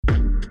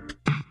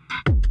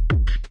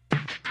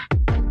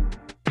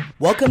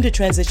Welcome to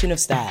Transition of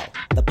Style,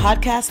 the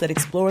podcast that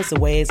explores the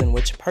ways in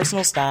which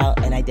personal style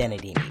and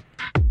identity meet.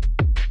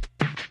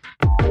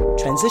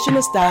 Transition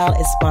of Style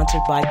is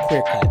sponsored by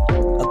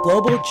QueerCut, a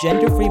global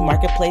gender-free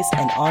marketplace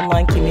and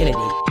online community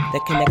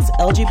that connects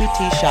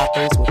LGBT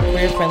shoppers with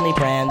queer-friendly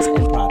brands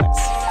and products.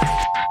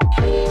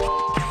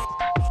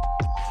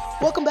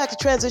 Welcome back to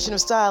Transition of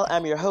Style.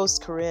 I'm your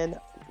host, Corinne.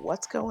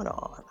 What's going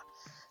on?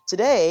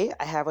 Today,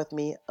 I have with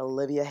me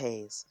Olivia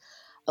Hayes.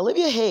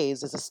 Olivia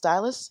Hayes is a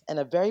stylist and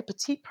a very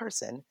petite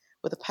person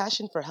with a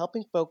passion for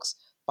helping folks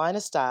find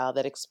a style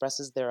that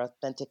expresses their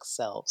authentic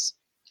selves.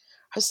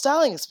 Her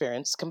styling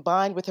experience,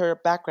 combined with her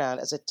background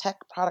as a tech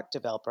product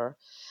developer,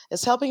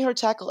 is helping her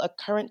tackle a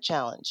current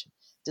challenge,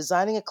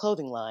 designing a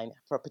clothing line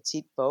for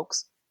petite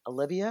folks.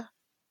 Olivia,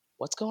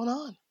 what's going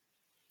on?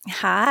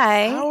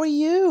 Hi. How are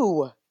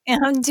you?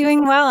 I'm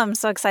doing well. I'm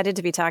so excited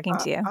to be talking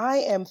to you. I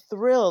am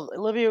thrilled.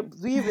 Olivia,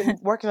 we've been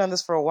working on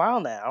this for a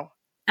while now.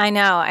 I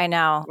know.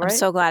 Right? I'm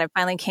so glad it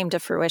finally came to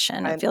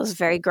fruition. It feels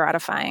very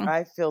gratifying.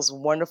 It feels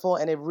wonderful,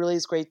 and it really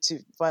is great to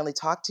finally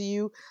talk to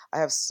you. I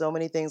have so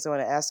many things I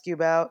want to ask you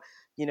about.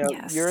 You know,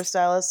 Yes. You're a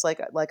stylist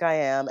like I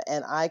am,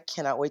 and I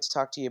cannot wait to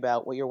talk to you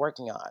about what you're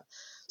working on.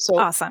 So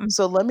awesome.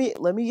 So let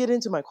me get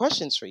into my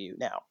questions for you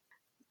now.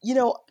 You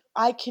know,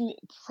 I can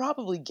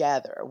probably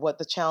gather what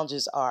the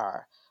challenges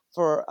are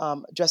for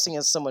dressing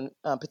as someone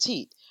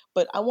petite,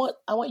 but I want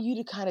you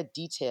to kind of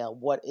detail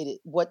what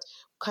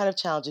kind of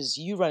challenges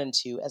you run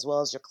into, as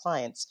well as your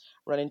clients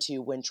run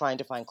into when trying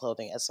to find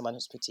clothing as someone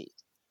who's petite.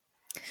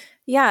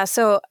 Yeah,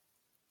 so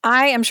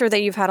I am sure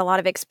that you've had a lot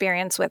of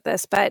experience with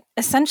this, but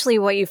essentially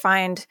what you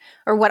find,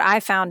 or what I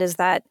found, is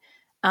that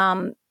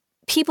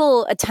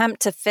people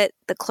attempt to fit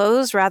the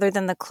clothes rather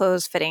than the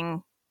clothes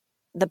fitting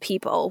the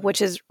people,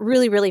 which is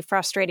really, really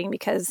frustrating,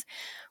 because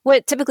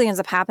what typically ends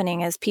up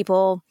happening is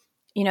people,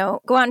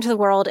 go out into the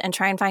world and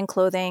try and find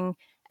clothing.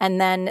 And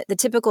then the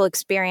typical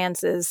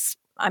experience is,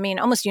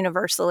 almost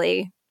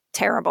universally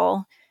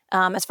terrible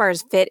as far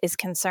as fit is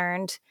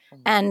concerned.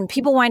 Mm-hmm. And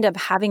people wind up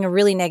having a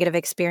really negative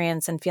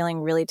experience and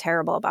feeling really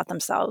terrible about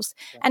themselves.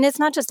 Yeah. And it's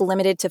not just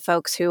limited to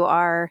folks who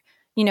are,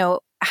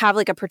 have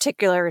like a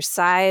particular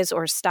size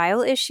or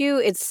style issue.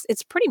 It's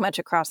pretty much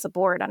across the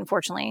board,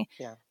 unfortunately.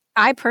 Yeah.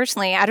 I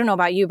don't know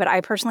about you, but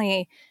I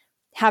personally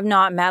have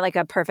not met like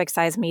a perfect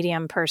size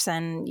medium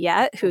person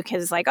yet who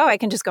is like, oh, I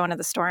can just go into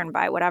the store and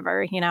buy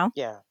whatever, Yeah.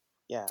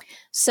 Yeah.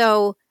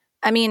 So,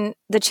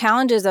 the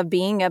challenges of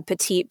being a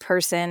petite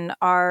person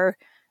are,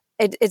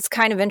 it's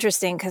kind of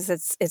interesting because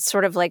it's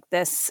sort of like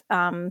this,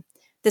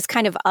 this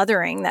kind of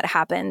othering that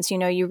happens.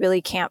 You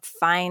really can't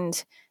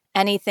find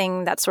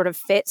anything that sort of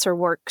fits or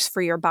works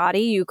for your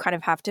body. You kind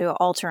of have to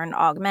alter and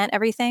augment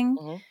everything.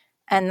 Mm-hmm.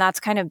 And that's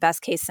kind of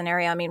best case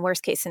scenario.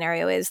 Worst case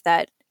scenario is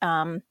that,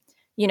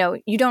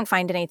 you don't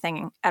find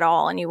anything at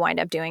all and you wind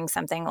up doing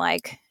something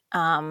like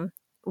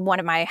one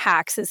of my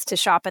hacks is to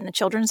shop in the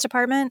children's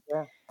department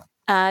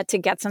to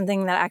get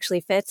something that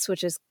actually fits,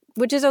 which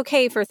is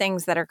okay for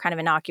things that are kind of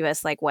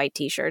innocuous, like white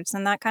T-shirts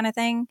and that kind of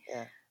thing.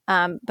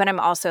 Yeah. But I'm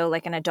also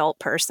like an adult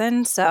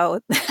person, so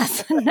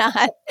that's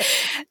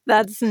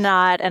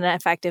not an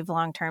effective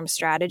long-term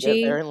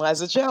strategy. Yeah, therein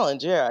lies a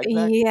challenge. Yeah,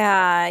 exactly.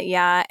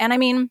 Yeah.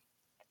 And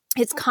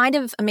it's kind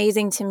of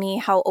amazing to me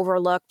how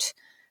overlooked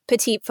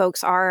petite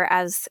folks are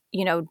as,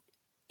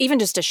 even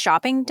just a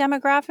shopping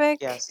demographic.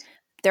 Yes.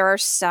 There are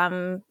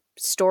some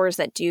stores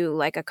that do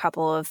like a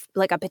couple of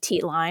like a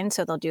petite line.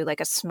 So they'll do like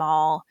a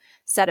small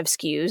set of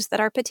SKUs that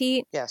are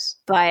petite. Yes.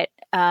 But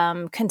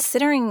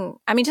considering,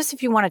 just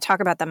if you want to talk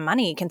about the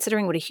money,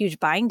 considering what a huge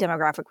buying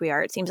demographic we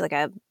are, it seems like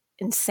a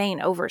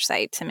insane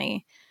oversight to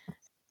me,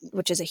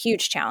 which is a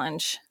huge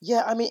challenge.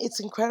 Yeah, it's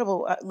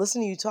incredible.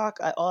 Listening to you talk,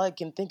 all I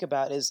can think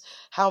about is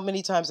how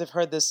many times I've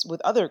heard this with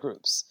other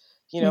groups.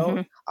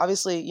 Mm-hmm.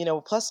 Obviously,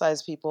 plus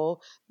size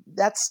people,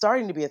 there's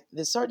starting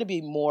to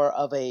be more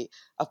of a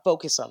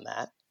focus on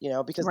that,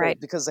 because right.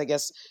 Because I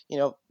guess,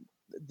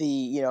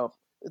 the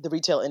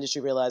retail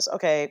industry realized,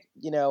 okay,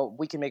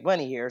 we can make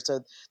money here.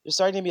 So there's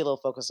starting to be a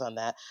little focus on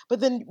that. But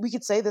then we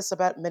could say this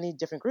about many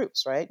different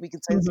groups, right? We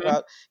can say this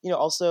about,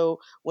 also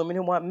women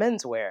who want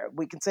menswear.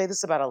 We can say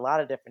this about a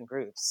lot of different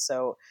groups.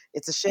 So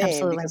it's a shame.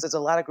 Absolutely. Because there's a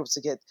lot of groups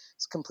that get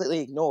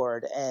completely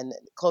ignored and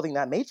clothing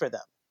not made for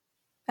them.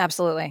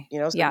 Absolutely.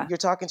 So you're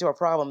talking to a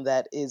problem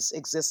that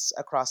exists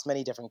across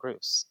many different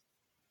groups.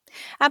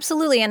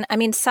 Absolutely.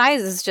 And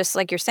size is just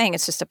like you're saying,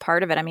 it's just a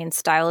part of it.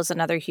 Style is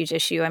another huge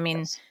issue.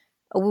 Yes.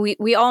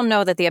 We all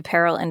know that the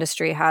apparel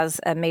industry has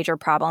a major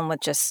problem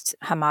with just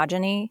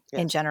homogeny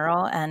in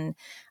general. And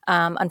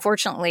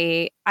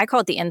unfortunately, I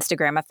call it the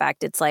Instagram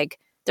effect. It's like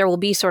there will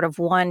be sort of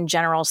one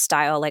general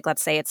style, like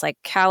let's say it's like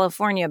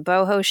California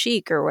boho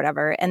chic or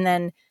whatever. And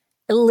then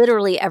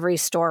literally every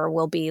store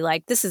will be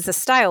like, this is the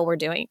style we're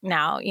doing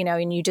now,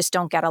 and you just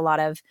don't get a lot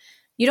of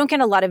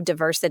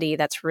diversity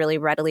that's really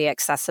readily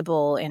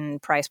accessible in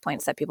price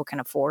points that people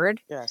can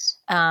afford. Yes.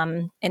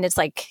 And it's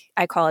like,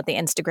 I call it the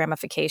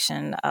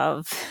Instagramification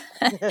of,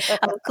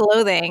 of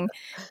clothing.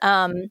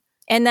 And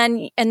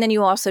then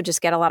you also just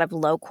get a lot of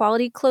low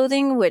quality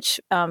clothing, which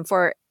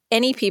for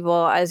any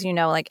people, as you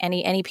know, like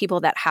any people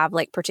that have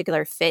like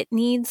particular fit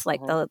needs, like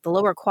the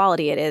lower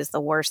quality it is,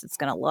 the worse it's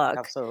going to look.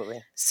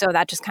 Absolutely. So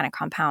that just kind of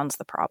compounds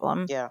the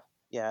problem. Yeah.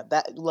 Yeah.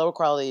 That lower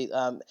quality,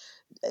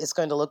 it's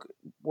going to look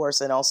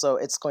worse, and also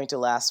it's going to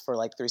last for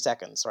like 3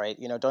 seconds, right?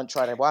 Don't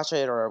try to wash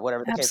it or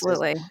whatever the case is,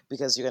 Absolutely.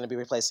 because you're going to be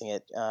replacing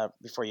it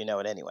before you know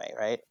it anyway,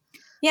 right?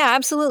 Yeah,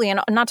 absolutely.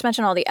 And not to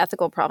mention all the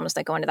ethical problems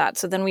that go into that.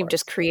 So then we've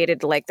just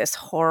created like this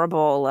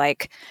horrible,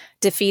 like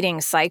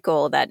defeating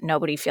cycle that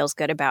nobody feels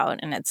good about.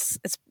 And it's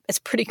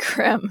pretty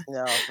grim.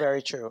 No,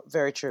 very true.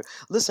 Very true.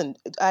 Listen,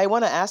 I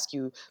want to ask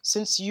you,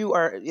 since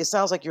it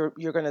sounds like you're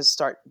going to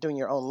start doing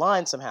your own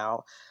line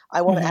somehow.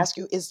 I want to ask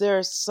you,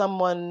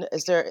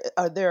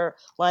 are there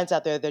lines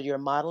out there that you're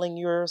modeling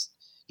your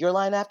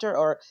line after,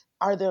 or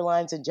are there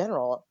lines in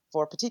general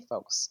for petite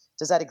folks?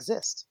 Does that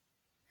exist?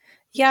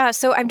 Yeah,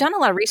 so I've done a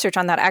lot of research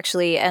on that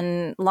actually,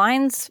 and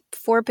lines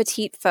for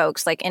petite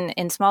folks, like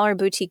in smaller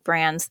boutique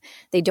brands,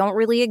 they don't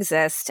really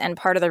exist. And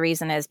part of the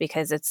reason is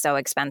because it's so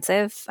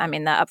expensive. I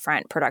mean, the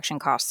upfront production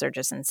costs are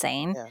just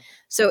insane. Yeah.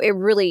 So it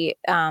really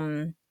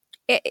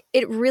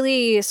it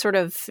really sort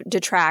of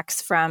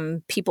detracts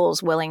from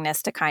people's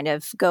willingness to kind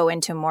of go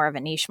into more of a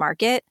niche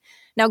market.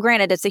 Now,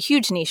 granted, it's a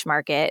huge niche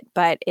market,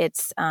 but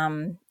that's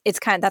kind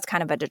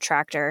of a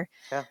detractor.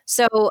 Yeah.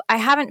 So I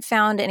haven't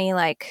found any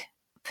like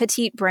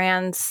petite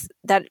brands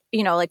that,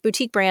 like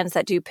boutique brands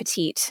that do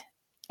petite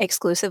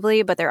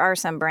exclusively, but there are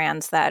some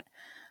brands that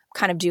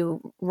kind of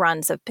do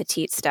runs of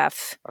petite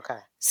stuff. Okay.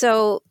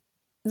 So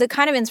the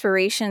kind of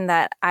inspiration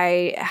that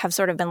I have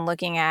sort of been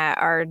looking at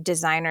are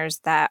designers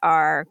that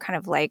are kind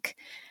of like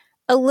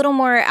a little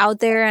more out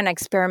there and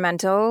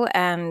experimental,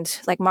 and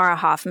like Mara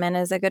Hoffman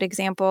is a good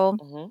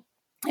example.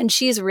 And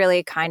she's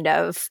really kind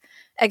of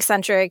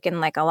eccentric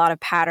and like a lot of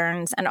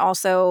patterns, and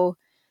also,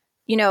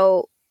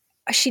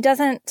 she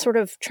doesn't sort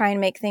of try and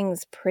make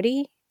things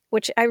pretty,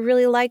 which I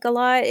really like a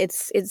lot.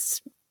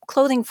 It's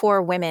clothing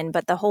for women,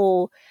 but the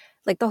whole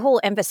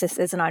emphasis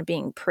isn't on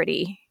being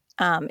pretty.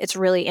 It's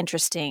really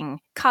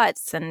interesting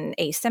cuts and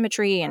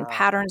asymmetry and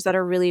patterns that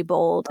are really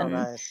bold. Oh, and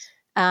nice.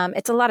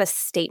 It's a lot of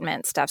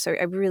statement stuff. So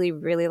I really,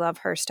 really love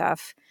her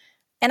stuff.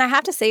 And I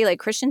have to say, like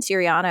Christian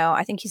Siriano,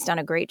 I think he's done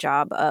a great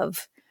job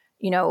of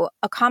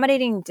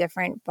accommodating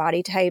different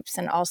body types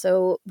and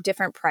also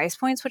different price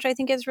points, which I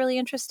think is really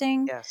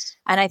interesting. Yes.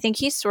 And I think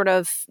he's sort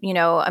of,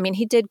 I mean,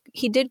 he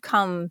did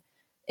come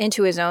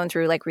into his own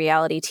through like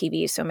reality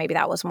TV. So maybe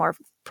that was more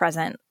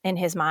present in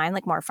his mind,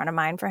 like more front of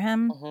mind for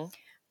him.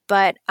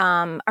 But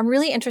I'm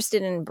really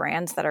interested in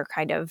brands that are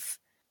kind of,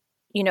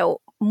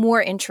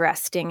 more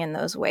interesting in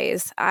those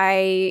ways.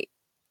 I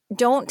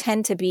don't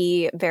tend to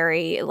be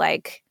very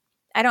like,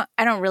 I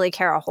don't really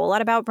care a whole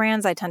lot about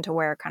brands. I tend to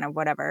wear kind of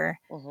whatever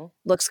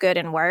looks good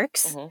and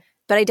works.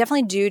 But I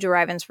definitely do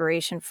derive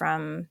inspiration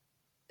from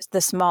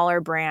the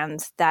smaller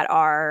brands that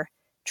are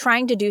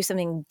trying to do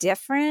something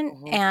different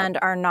and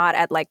are not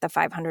at like the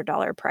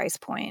 $500 price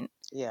point.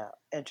 Yeah,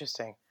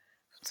 interesting.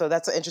 So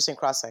that's an interesting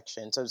cross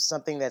section. So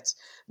something that's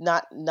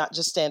not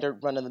just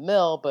standard run of the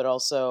mill, but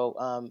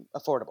also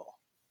affordable.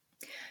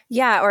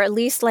 Yeah, or at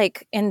least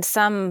like on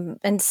someone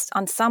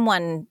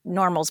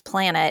normal's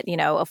planet,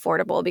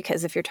 affordable.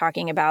 Because if you're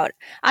talking about,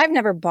 I've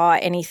never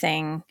bought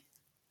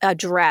a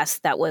dress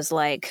that was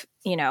like,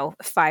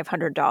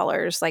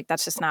 $500. Like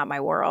that's just not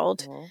my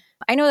world.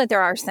 I know that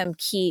there are some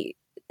key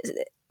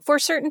for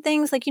certain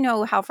things, like,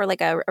 how for like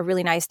a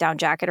really nice down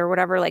jacket or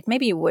whatever, like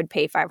maybe you would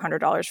pay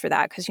 $500 for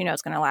that because,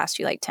 it's going to last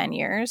you like 10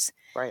 years.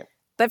 Right.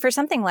 But for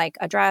something like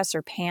a dress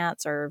or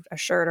pants or a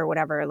shirt or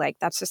whatever, like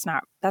that's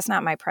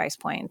not my price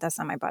point. That's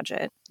not my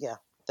budget. Yeah,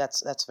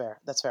 that's fair.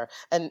 That's fair.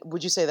 And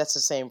would you say that's the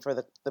same for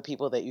the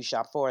people that you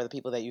shop for, the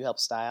people that you help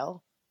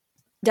style?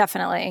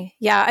 Definitely.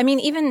 Yeah. I mean,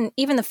 even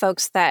the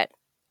folks that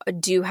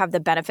do have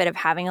the benefit of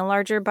having a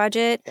larger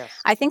budget, yes.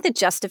 I think the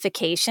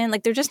justification,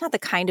 like they're just not the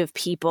kind of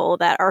people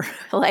that are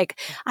like,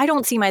 I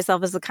don't see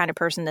myself as the kind of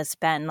person to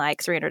spend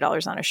like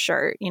 $300 on a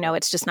shirt.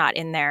 It's just not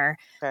in their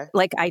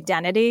like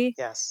identity.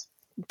 Yes.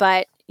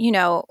 But,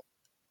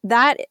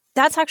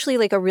 that's actually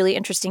like a really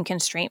interesting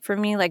constraint for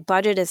me. Like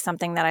budget is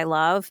something that I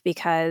love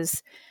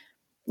because,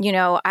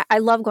 I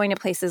love going to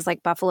places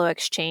like Buffalo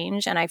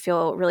Exchange, and I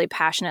feel really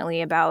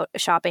passionately about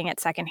shopping at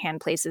secondhand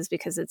places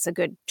because it's a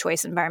good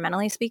choice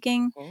environmentally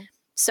speaking.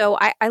 So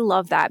I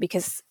love that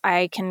because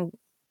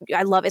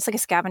it's like a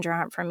scavenger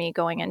hunt for me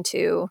going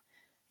into,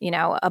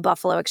 a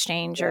Buffalo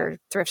Exchange or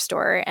thrift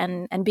store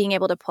and being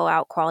able to pull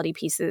out quality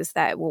pieces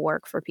that will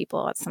work for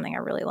people. That's something I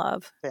really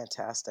love.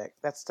 Fantastic.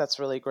 That's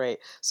really great.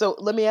 So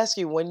let me ask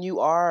you, when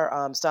you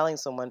are styling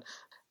someone,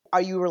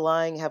 are you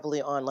relying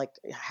heavily on like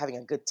having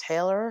a good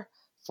tailor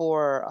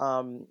for,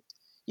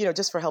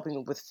 just for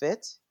helping with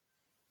fit?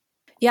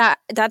 Yeah,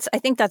 I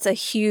think that's a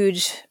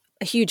huge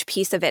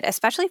piece of it,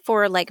 especially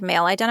for like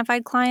male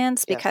identified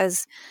clients,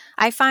 because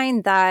I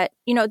find that,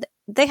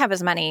 they have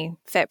as many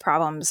fit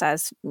problems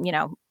as,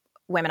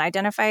 women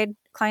identified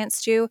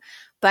clients do.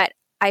 But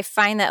I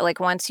find that like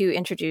once you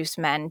introduce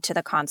men to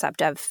the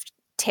concept of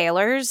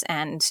tailors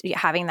and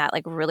having that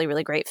like really,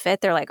 really great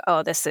fit, they're like,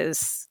 oh,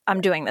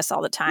 I'm doing this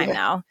all the time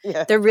now.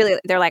 Yeah.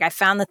 They're like, I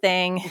found the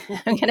thing.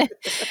 I'm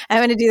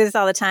gonna do this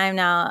all the time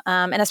now.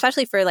 And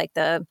especially for like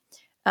the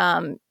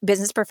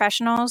business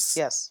professionals.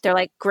 Yes. They're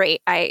like,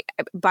 great. I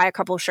buy a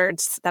couple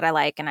shirts that I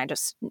like and I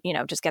just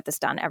get this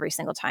done every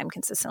single time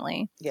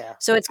consistently. Yeah.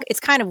 So it's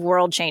kind of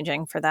world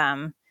changing for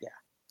them. Yeah.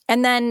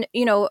 And then,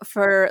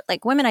 for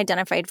like women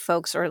identified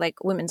folks or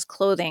like women's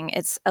clothing,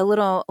 it's a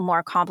little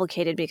more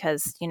complicated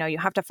because, you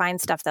have to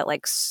find stuff that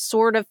like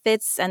sort of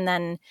fits. And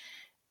then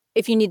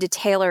if you need to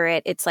tailor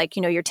it, it's like,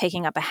 you're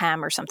taking up a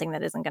hem or something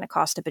that isn't going to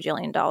cost $1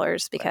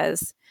 bajillion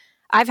because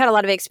I've had a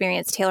lot of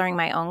experience tailoring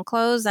my own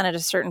clothes. And at a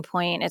certain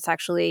point,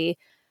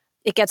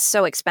 it gets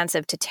so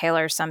expensive to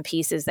tailor some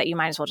pieces that you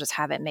might as well just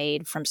have it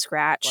made from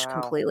scratch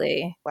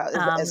completely.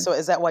 Wow. So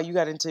is that why you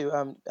got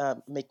into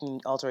making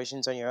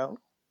alterations on your own?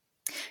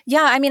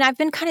 Yeah. I mean, I've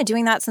been kind of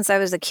doing that since I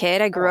was a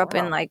kid. I grew up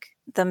in like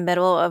the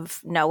middle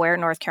of nowhere,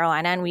 North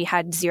Carolina, and we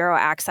had zero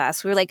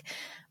access. We were like,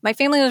 my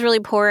family was really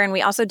poor and we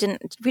just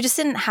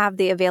didn't have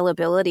the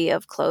availability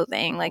of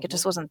clothing. Like it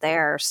just wasn't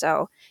there.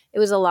 So it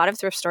was a lot of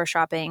thrift store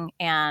shopping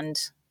and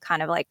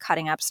kind of like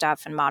cutting up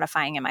stuff and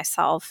modifying it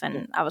myself.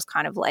 And I was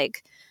kind of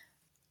like,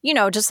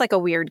 just like a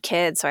weird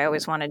kid. So I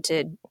always wanted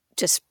to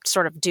just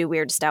sort of do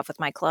weird stuff with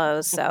my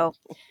clothes. So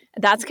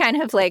that's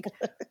kind of like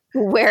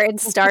where it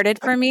started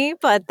for me.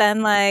 But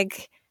then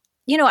like,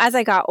 as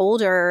I got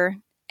older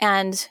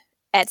and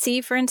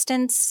Etsy, for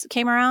instance,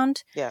 came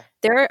around,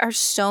 there are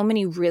so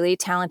many really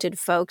talented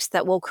folks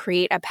that will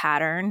create a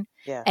pattern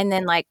and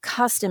then like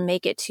custom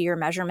make it to your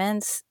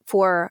measurements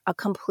for a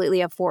completely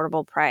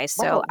affordable price.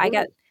 So Wow, I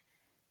got,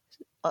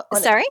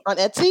 sorry? On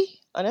Etsy?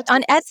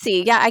 On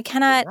Etsy. Yeah, I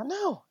cannot. I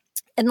know.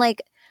 And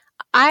like,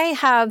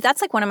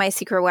 that's like one of my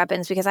secret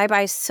weapons because I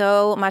buy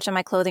so much of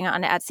my clothing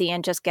on Etsy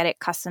and just get it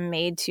custom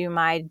made to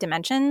my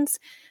dimensions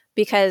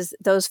because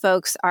those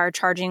folks are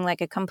charging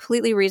like a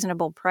completely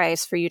reasonable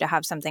price for you to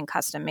have something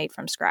custom made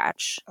from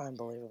scratch.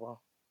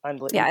 Unbelievable.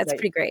 Yeah, it's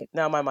pretty great.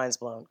 Now my mind's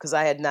blown because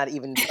I had not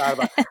even thought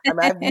about it. I mean,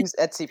 I've used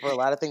Etsy for a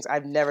lot of things.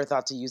 I've never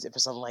thought to use it for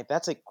something like that.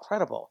 That's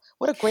incredible.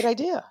 What a great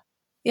idea.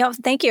 Yeah,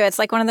 thank you. It's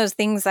like one of those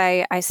things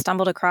I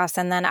stumbled across.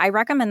 And then I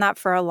recommend that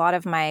for a lot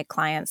of my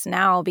clients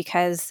now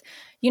because,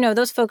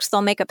 those folks,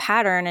 they'll make a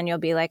pattern and you'll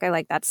be like, I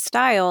like that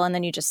style. And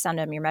then you just send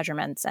them your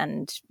measurements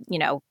and,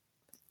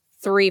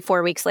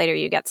 3-4 weeks later,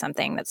 you get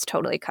something that's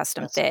totally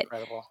custom fit.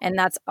 Incredible. And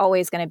that's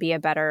always going to be a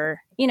better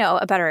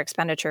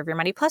expenditure of your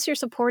money. Plus you're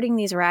supporting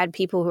these rad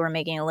people who are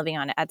making a living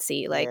on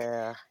Etsy. Like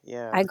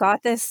I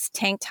got this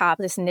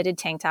knitted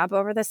tank top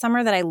over the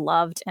summer that I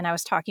loved. And I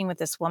was talking with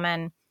this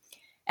woman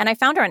and I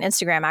found her on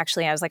Instagram,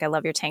 actually. I was like, I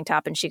love your tank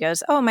top. And she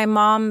goes, oh, my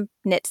mom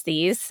knits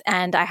these.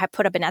 And I have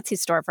put up an Etsy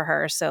store for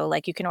her. So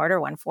like you can order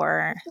one for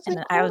her. That's and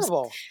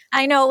incredible.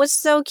 I know, it was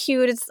so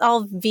cute. It's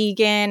all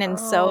vegan and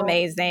so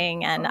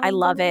amazing. And I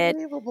love it.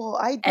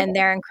 And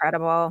they're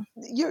incredible.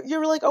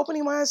 You're like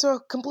opening my eyes to a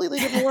completely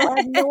different world.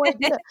 I had no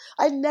idea.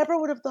 I never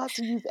would have thought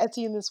to use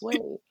Etsy in this way.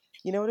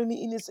 You know what I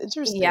mean? It's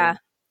interesting.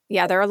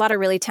 Yeah, there are a lot of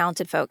really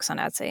talented folks on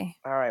Etsy.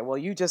 All right. Well,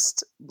 you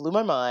just blew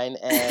my mind.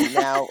 And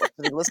now for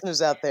the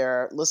listeners out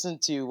there, listen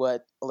to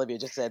what Olivia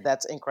just said.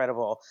 That's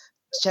incredible.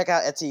 Check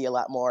out Etsy a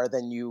lot more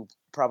than you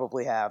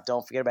probably have.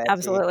 Don't forget about Etsy.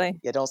 Absolutely.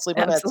 Yeah, don't sleep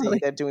on Etsy.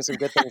 They're doing some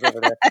good things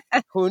over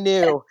there. Who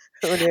knew?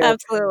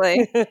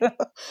 Absolutely.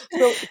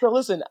 So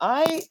listen,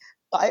 I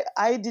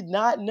did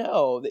not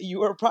know that you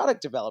were a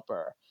product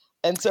developer.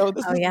 And so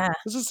this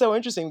is so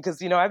interesting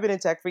because, I've been in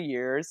tech for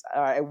years.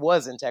 I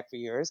was in tech for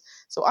years.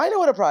 So I know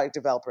what a product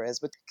developer is,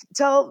 but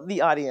tell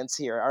the audience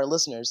here, our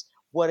listeners,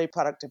 what a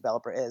product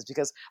developer is.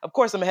 Because, of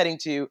course, I'm heading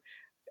to,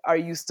 are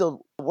you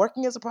still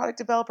working as a product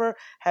developer?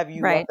 Have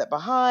you left that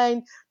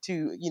behind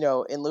to,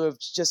 in lieu of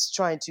just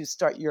trying to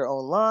start your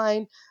own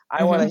line?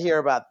 I want to hear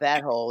about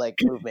that whole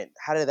movement.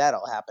 How did that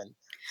all happen?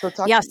 So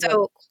talk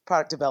about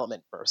product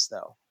development first,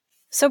 though.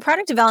 So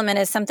product development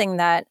is something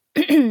that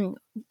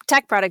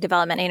tech product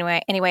development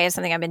anyway is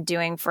something I've been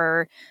doing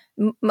for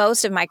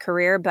most of my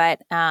career. But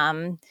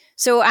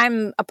so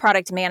I'm a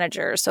product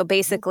manager. So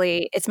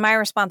basically it's my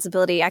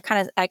responsibility. I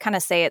kind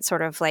of say it's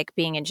sort of like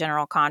being a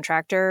general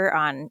contractor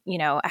on,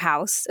 a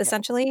house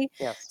essentially.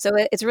 Yes. So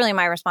it's really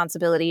my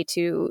responsibility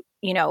to,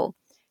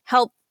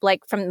 help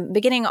like from the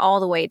beginning all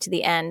the way to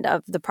the end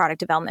of the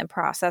product development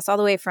process, all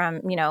the way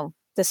from,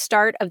 the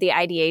start of the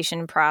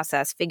ideation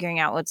process, figuring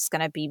out what's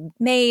going to be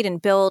made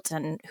and built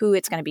and who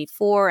it's going to be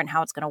for and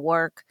how it's going to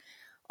work,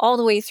 all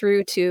the way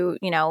through to,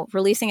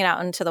 releasing it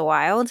out into the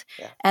wild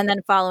and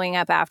then following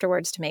up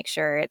afterwards to make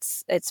sure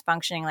it's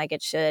functioning like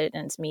it should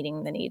and it's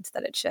meeting the needs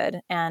that it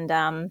should. And,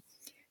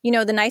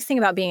 the nice thing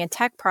about being a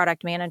tech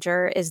product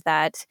manager is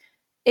that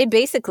it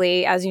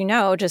basically, as you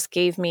know, just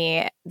gave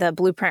me the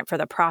blueprint for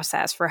the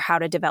process for how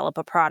to develop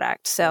a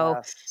product.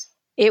 So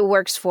it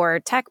works for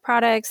tech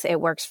products.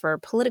 It works for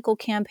political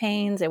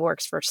campaigns. It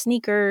works for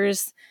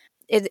sneakers.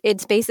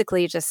 It's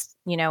basically just,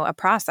 a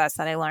process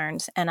that I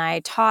learned. And I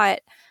taught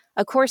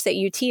a course at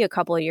UT a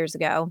couple of years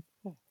ago.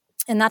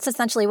 And that's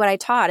essentially what I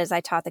taught. Is I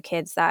taught the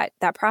kids that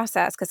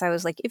process, because I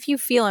was like, if you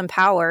feel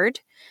empowered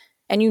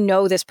and you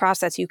know this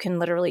process, you can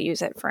literally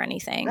use it for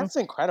anything. That's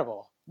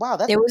incredible. Wow,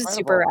 that's It was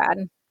super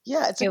incredible. rad.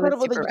 Yeah, it's It was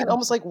incredible that super you can rad.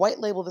 almost like white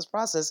label this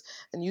process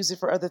and use it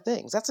for other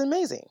things. That's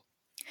amazing.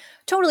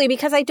 Totally,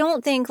 because I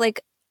don't think,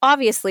 like,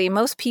 obviously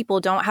most people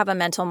don't have a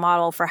mental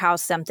model for how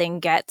something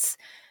gets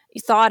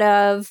thought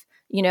of,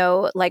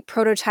 like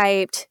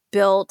prototyped,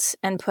 built,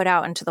 and put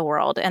out into the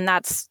world. And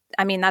that's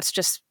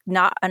just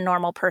not a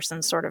normal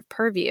person's sort of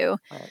purview.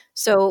 Right.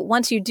 So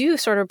once you do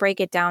sort of break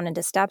it down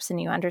into steps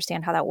and you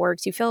understand how that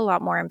works, you feel a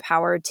lot more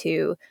empowered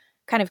to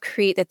kind of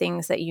create the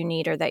things that you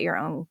need or that your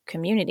own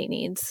community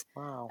needs.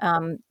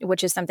 Wow.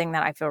 Which is something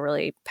that I feel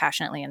really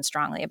passionately and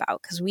strongly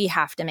about, because we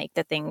have to make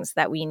the things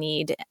that we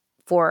need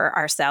for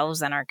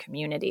ourselves and our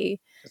community.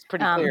 It's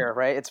pretty clear,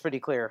 right? It's pretty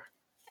clear.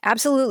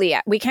 Absolutely.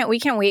 We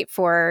can't wait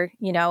for,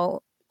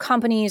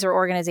 companies or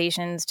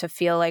organizations to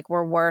feel like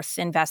we're worth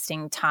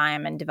investing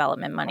time and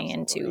development money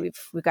Absolutely. into.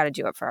 We've got to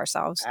do it for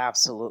ourselves.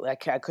 Absolutely.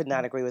 I could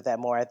not agree with that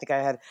more. I think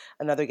I had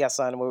another guest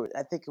on where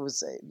I think it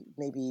was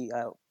maybe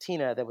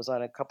Tina that was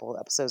on a couple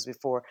episodes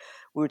before.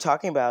 We were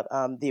talking about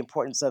the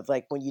importance of,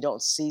 like, when you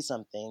don't see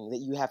something, that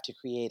you have to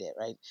create it,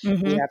 right?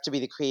 Mm-hmm. We have to be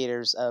the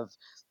creators of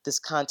this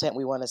content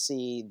we want to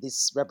see,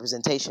 this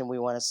representation we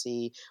want to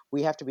see.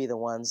 We have to be the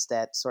ones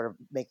that sort of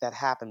make that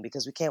happen,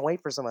 because we can't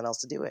wait for someone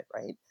else to do it,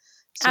 right?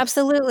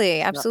 Absolutely.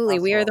 Not Absolutely.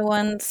 We are possible. the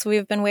ones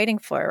we've been waiting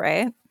for,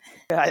 right?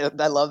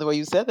 I love the way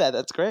you said that.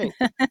 That's great.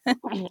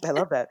 I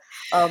love that.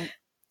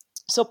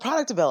 So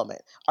product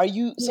development, how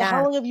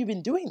Yeah. long have you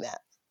been doing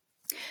that?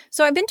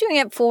 So I've been doing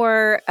it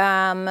for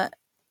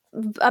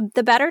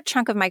the better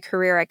chunk of my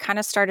career. I kind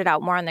of started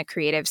out more on the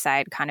creative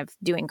side, kind of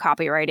doing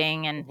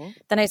copywriting. And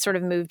then I sort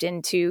of moved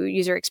into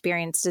user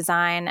experience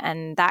design.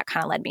 And that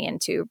kind of led me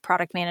into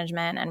product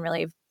management and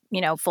really,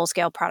 full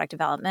scale product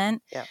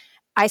development. Yeah.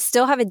 I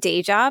still have a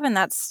day job, and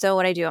that's still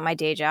what I do at my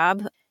day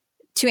job.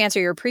 To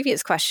answer your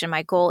previous question,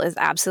 my goal is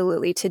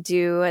absolutely to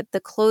do the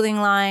clothing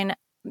line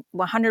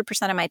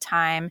 100% of my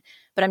time,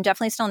 but I'm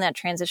definitely still in that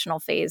transitional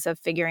phase of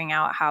figuring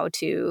out how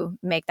to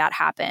make that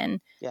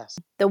happen. Yes.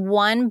 The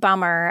one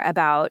bummer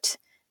about,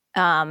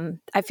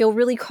 I feel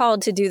really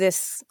called to do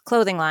this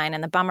clothing line,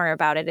 and the bummer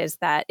about it is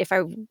that if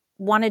I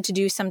wanted to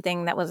do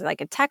something that was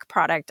like a tech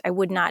product, I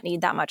would not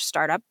need that much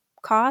startup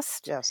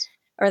cost. Yes.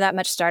 Or that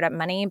much startup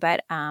money,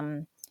 but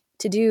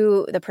to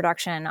do the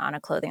production on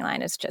a clothing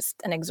line is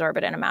just an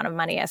exorbitant amount of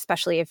money,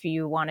 especially if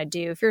you're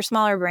a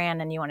smaller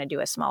brand and you want to do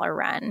a smaller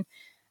run.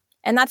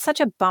 And that's such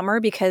a bummer,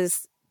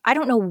 because I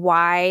don't know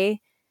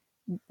why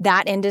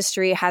that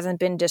industry hasn't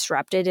been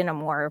disrupted in a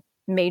more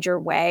major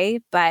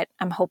way, but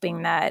I'm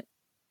hoping that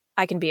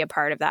I can be a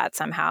part of that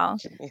somehow.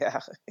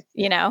 Yeah.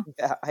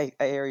 Yeah, I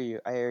hear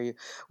you. I hear you.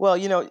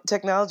 Well,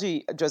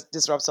 technology just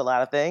disrupts a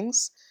lot of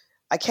things.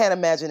 I can't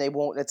imagine it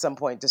won't at some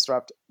point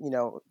disrupt,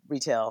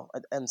 retail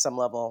at some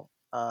level,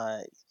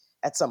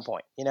 at some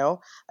point,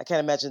 I can't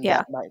imagine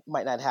Yeah. that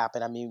might not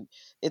happen. I mean,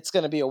 it's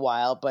going to be a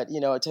while, but,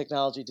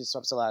 technology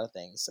disrupts a lot of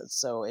things.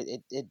 So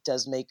it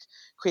does make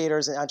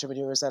creators and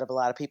entrepreneurs out of a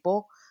lot of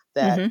people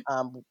that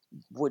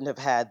wouldn't have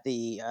had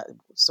the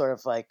sort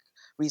of like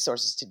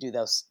resources to do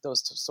those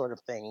sort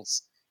of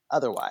things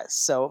otherwise.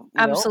 So,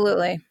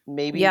 Absolutely.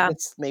 maybe Yeah.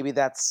 maybe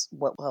that's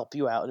what will help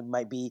you out. It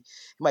might be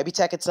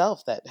tech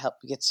itself that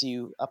gets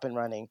you up and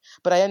running.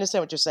 But I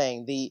understand what you're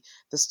saying. The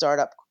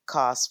startup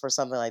costs for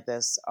something like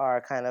this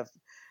are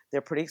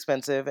they're pretty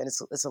expensive, and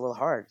it's a little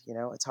hard.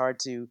 It's hard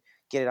to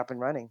get it up and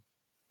running.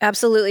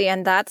 Absolutely.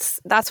 And that's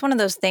one of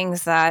those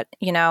things that,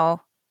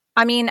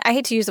 I mean, I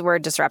hate to use the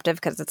word disruptive,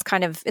 because it's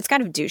kind of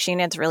douchey, and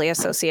it's really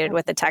associated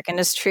with the tech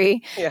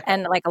industry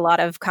and like a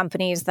lot of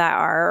companies that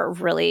are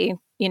really,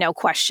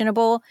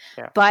 questionable.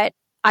 Yeah. But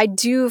I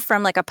do,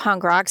 from like a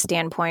punk rock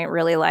standpoint,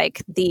 really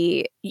like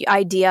the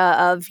idea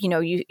of,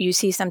 you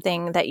see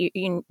something that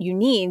you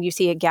need, you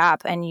see a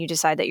gap, and you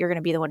decide that you're going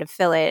to be the one to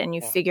fill it, and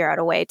you figure out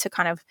a way to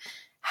kind of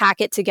hack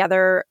it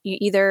together. You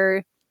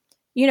either,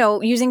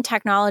 using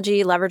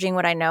technology, leveraging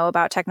what I know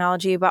about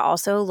technology, but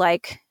also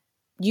like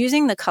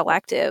using the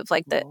collective,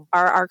 like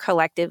our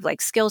collective like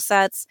skill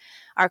sets,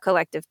 our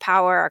collective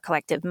power, our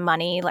collective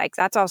money. Like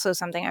that's also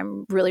something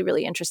I'm really,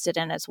 really interested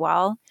in as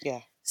well.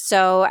 Yeah.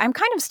 So I'm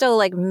kind of still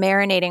like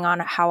marinating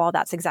on how all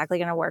that's exactly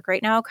going to work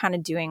right now, kind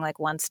of doing like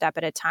one step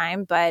at a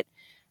time. But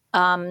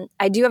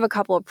I do have a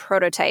couple of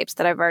prototypes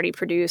that I've already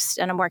produced,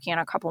 and I'm working on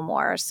a couple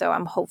more. So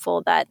I'm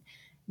hopeful that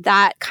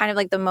kind of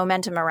like the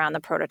momentum around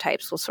the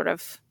prototypes will sort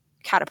of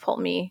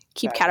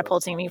keep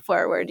catapulting me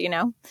forward,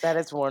 That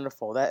is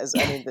wonderful. That is,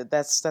 I mean,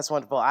 that's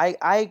wonderful.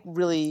 I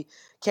really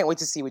can't wait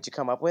to see what you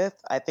come up with.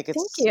 I think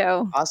it's Thank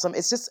you. awesome.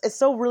 It's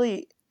so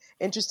really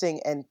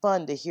interesting and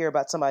fun to hear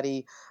about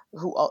somebody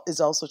who is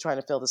also trying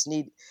to fill this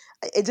need.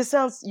 It just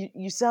sounds,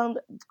 you sound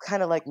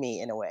kind of like me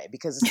in a way,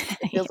 because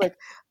it feels like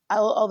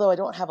although I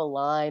don't have a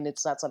line,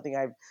 it's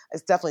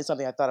definitely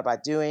something I thought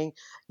about doing.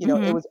 It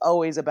Mm-hmm. was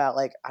always about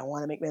like, I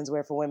want to make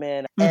menswear for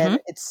women. Mm-hmm. And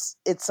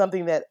it's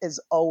something that is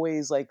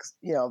always like,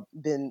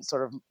 been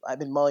sort of, I've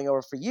been mulling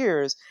over for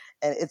years.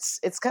 And it's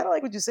kind of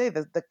like what you say,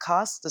 the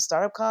cost, the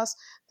startup cost,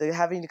 the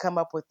having to come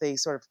up with a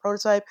sort of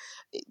prototype,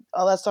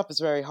 all that stuff is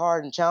very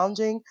hard and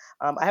challenging.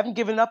 I haven't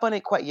given up on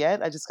it quite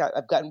yet.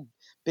 I've gotten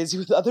busy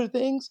with other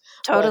things,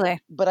 but Totally.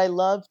 I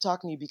love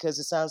talking to you because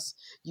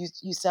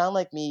you sound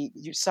like me.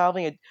 You're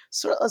solving a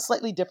sort of a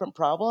slightly different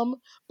problem,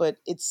 but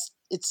it's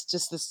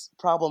just this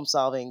problem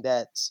solving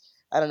that,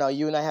 I don't know.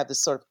 You and I have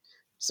this sort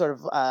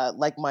of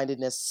like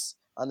mindedness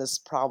on this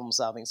problem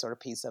solving sort of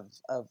piece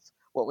of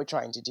what we're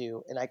trying to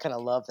do, and I kind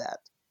of love that.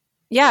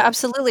 Yeah, Yeah.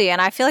 absolutely. And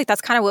I feel like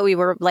that's kind of what we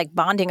were like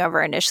bonding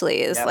over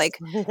initially is Yes. like,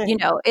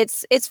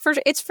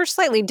 it's for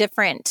slightly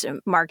different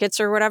markets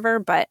or whatever,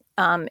 but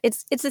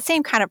it's the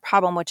same kind of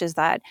problem, which is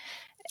that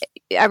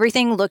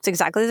everything looks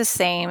exactly the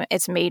same.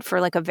 It's made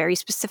for like a very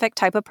specific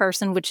type of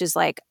person, which is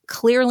like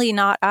clearly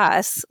not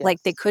us.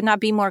 Like they Yes. could not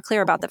be more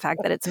clear about the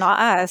fact that it's not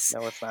us.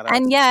 No, it's not us.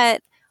 And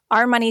yet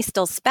our money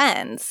still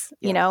spends.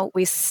 Yes.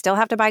 We still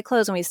have to buy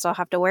clothes and we still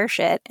have to wear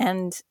shit.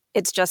 And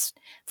it's just,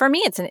 for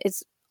me,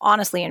 it's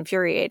honestly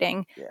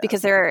infuriating Yeah.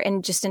 because there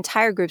are just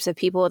entire groups of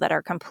people that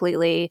are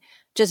completely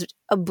just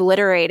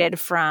obliterated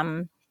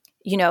from,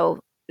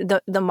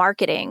 the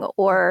marketing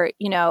or,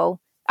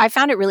 I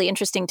found it really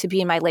interesting to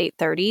be in my late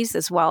 30s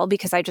as well,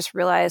 because I just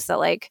realized that,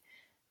 like,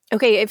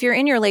 okay, if you're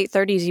in your late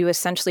 30s, you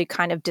essentially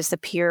kind of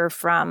disappear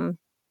from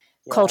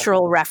Yeah.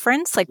 cultural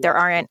reference. Like, there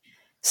Yes. aren't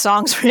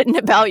songs written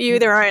about you.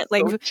 There aren't,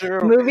 like, So true.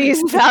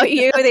 movies about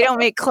you. They don't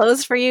make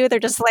clothes for you. They're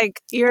just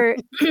like, you're,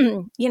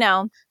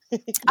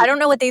 I don't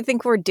know what they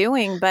think we're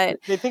doing, but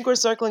They think we're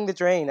circling the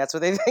drain. That's what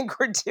they think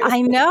we're doing.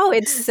 I know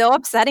it's so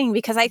upsetting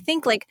because I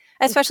think, like,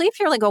 especially if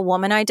you're like a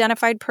woman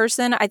identified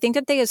person, I think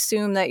that they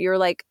assume that your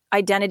like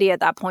identity at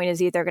that point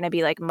is either going to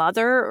be like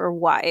mother or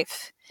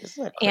wife.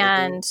 Isn't that crazy?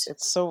 And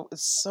It's so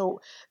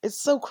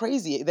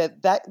crazy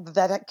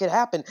that could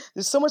happen.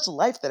 There's so much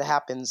life that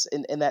happens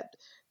in that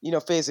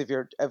phase of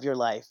your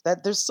life.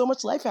 That there's so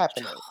much life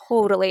happening.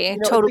 totally.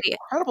 It's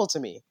incredible to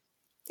me.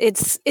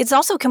 It's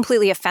also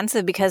completely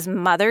offensive because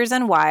mothers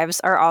and wives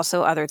are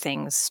also other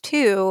things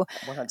too.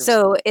 100%.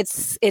 So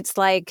it's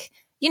like,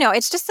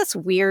 it's just this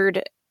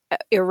weird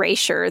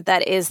erasure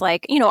that is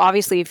like,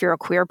 obviously if you're a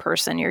queer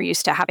person, you're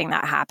used to having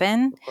that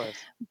happen. Of course.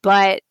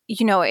 But,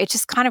 it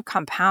just kind of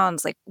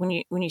compounds like when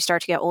you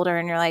start to get older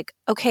and you're like,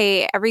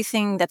 okay,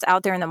 everything that's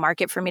out there in the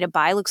market for me to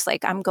buy looks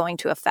like I'm going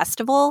to a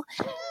festival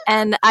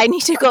and I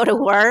need to go to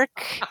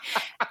work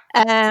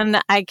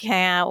and I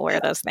can't wear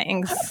those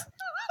things.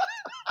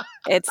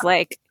 It's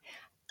like,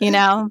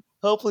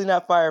 Hopefully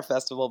not Fire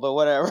Festival, but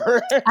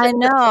whatever. I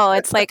know.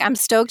 It's like, I'm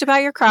stoked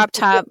about your crop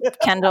top,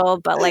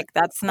 Kendall, but like,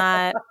 that's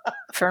not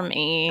for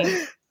me.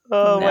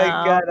 Oh No. my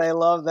God. I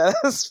love that.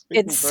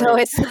 It's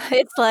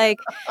like,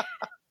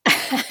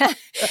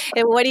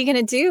 what are you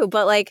going to do?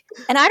 But like,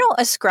 and I don't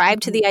ascribe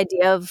to the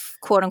idea of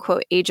quote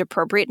unquote age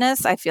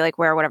appropriateness. I feel like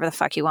wear whatever the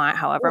fuck you want,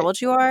 however Right. old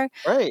you are.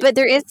 Right. But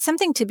there is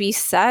something to be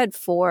said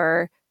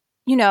for,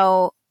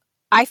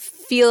 I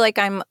feel like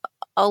I'm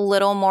a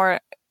little more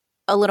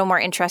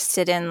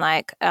interested in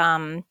like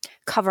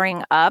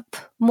covering up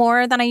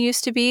more than I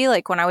used to be.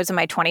 Like when I was in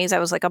my 20s, I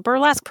was like a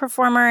burlesque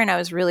performer and I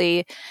was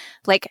really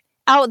like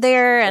out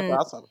there and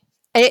That's awesome.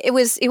 it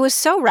was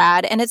so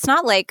rad. And it's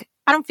not like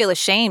I don't feel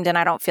ashamed and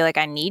I don't feel like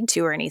I need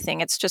to or anything.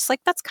 It's just like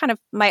that's kind of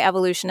my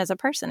evolution as a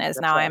person is.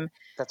 That's now right.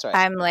 That's right.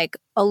 I'm like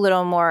a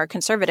little more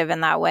conservative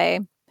in that way.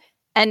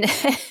 And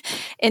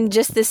in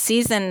just this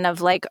season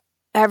of like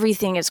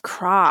everything is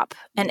crop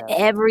and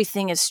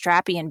everything is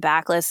strappy and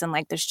backless and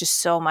like there's just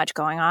so much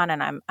going on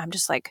and I'm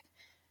just like,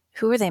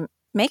 who are they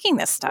making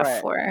this stuff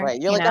for? Right.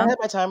 You're like, I had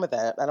my time with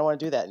that. I don't want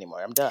to do that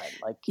anymore. I'm done.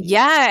 Like,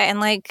 yeah, and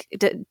like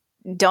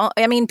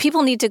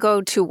people need to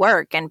go to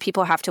work and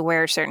people have to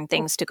wear certain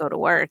things to go to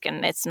work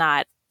and it's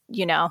not,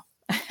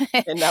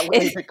 and not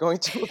when you're going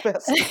to a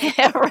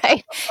festival.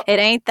 Right. It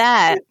ain't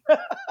that.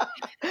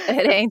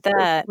 It ain't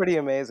that. It's pretty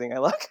amazing.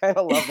 I kind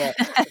of love that.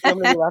 I'm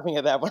going to be laughing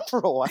at that one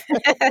for a while.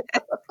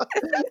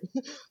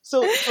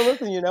 So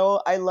listen,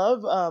 I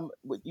love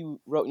what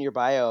you wrote in your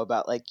bio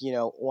about like,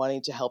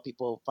 wanting to help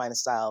people find a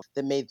style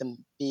that made them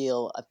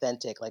feel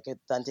authentic, like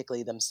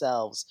authentically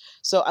themselves.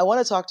 So I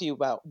want to talk to you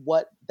about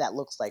what that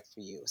looks like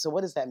for you. So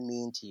what does that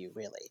mean to you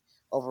really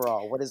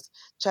overall?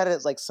 Try to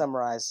like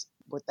summarize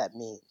what that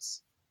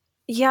means.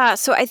 Yeah.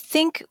 So I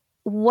think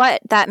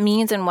what that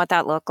means and what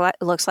that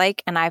looks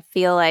like, and I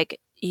feel like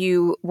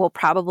you will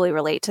probably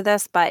relate to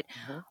this, but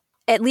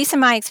at least in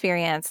my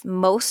experience,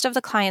 most of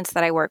the clients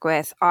that I work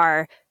with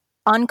are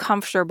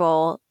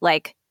uncomfortable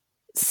like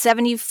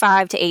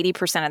 75 to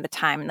 80% of the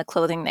time in the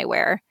clothing they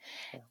wear.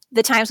 Yeah.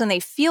 The times when they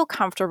feel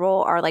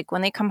comfortable are like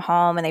when they come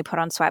home and they put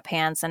on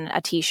sweatpants and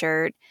a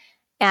t-shirt,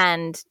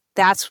 and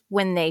that's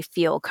when they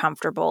feel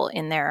comfortable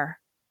in their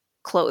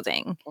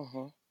clothing.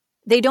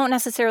 They don't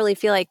necessarily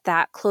feel like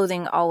that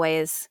clothing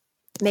always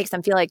makes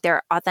them feel like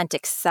their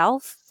authentic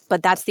self.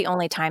 but that's the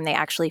only time they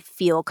actually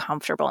feel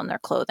comfortable in their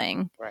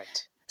clothing.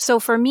 Right. So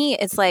for me,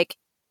 it's like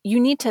you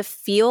need to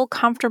feel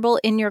comfortable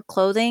in your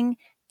clothing,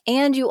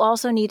 and you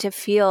also need to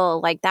feel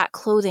like that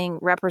clothing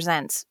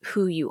represents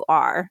who you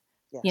are,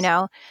 Yes. you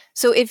know?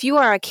 So if you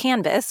are a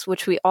canvas,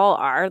 which we all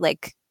are,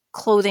 like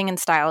clothing and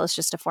style is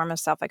just a form of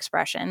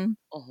self-expression.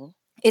 Mm-hmm.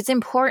 It's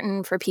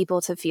important for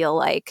people to feel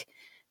like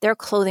their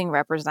clothing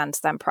represents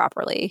them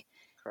properly.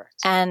 Correct.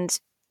 And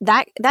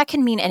that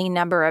can mean any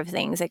number of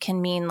things. It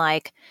can mean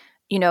like,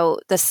 you know,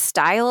 the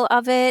style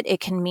of it. It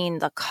can mean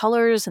the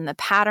colors and the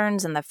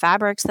patterns and the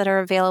fabrics that are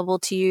available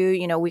to you.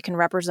 You know, we can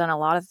represent a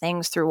lot of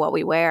things through what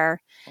we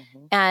wear.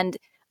 Mm-hmm. And,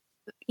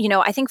 you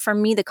know, I think for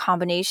me, the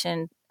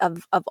combination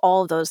of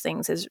all of those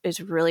things is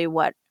really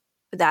what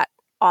that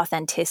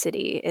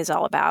authenticity is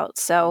all about.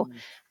 So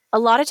a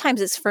lot of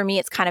times it's for me,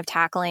 it's kind of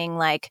tackling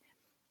like,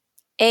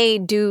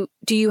 do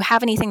you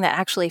have anything that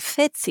actually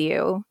fits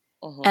you?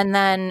 Mm-hmm. And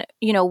then,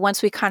 you know,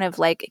 once we kind of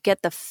like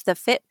get the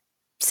fit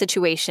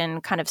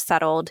situation kind of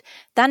settled,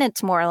 then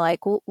it's more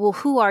like, well,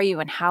 who are you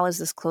and how is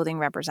this clothing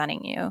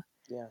representing you?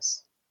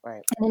 Yes.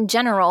 Right. And in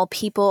general,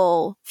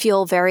 people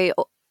feel very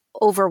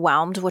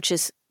overwhelmed, which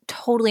is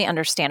totally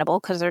understandable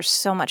because there's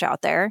so much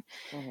out there.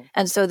 Mm-hmm.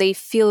 And so they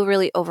feel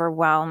really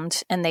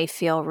overwhelmed and they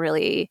feel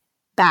really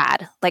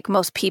bad. Like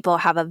most people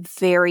have a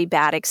very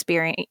bad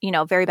experience, you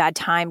know, very bad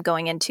time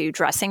going into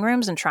dressing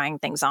rooms and trying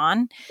things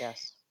on.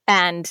 Yes.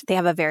 And they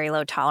have a very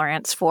low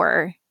tolerance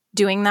for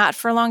doing that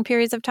for long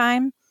periods of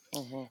time.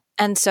 Mm-hmm.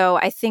 And so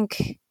I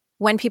think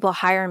when people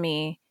hire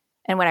me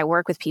and when I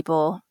work with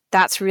people,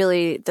 that's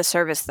really the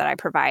service that I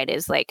provide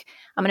is like,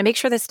 I'm going to make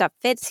sure this stuff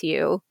fits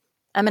you.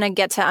 I'm going to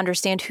get to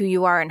understand who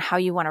you are and how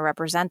you want to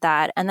represent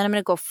that. And then I'm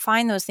going to go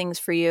find those things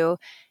for you.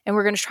 And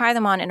we're going to try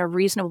them on in a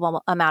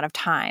reasonable amount of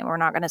time. We're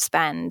not going to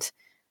spend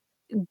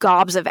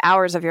gobs of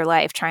hours of your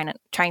life trying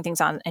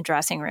things on in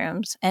dressing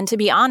rooms. And to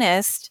be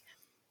honest,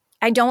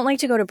 I don't like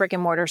to go to brick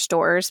and mortar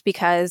stores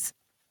because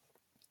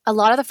a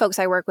lot of the folks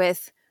I work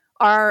with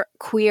are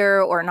queer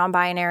or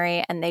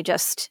non-binary and they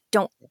just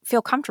don't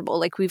feel comfortable.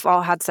 Like we've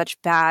all had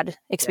such bad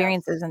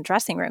experiences in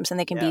dressing rooms and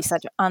they can be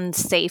such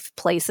unsafe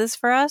places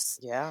for us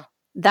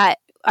that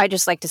I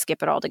just like to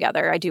skip it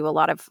altogether. I do a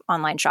lot of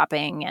online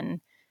shopping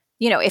and,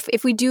 you know,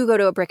 if we do go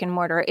to a brick and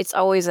mortar, it's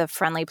always a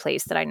friendly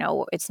place that I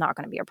know it's not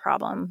going to be a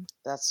problem.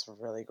 That's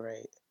really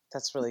great.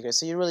 That's really good.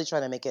 So you're really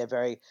trying to make it a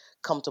very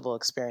comfortable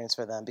experience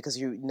for them because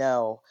you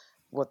know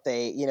what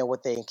they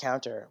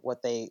encounter,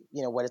 what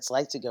it's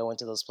like to go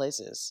into those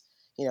places,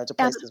 to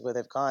places where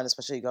they've gone,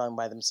 especially going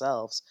by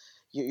themselves.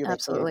 You're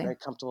making it a very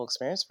comfortable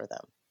experience for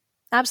them.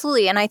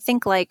 Absolutely. And I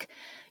think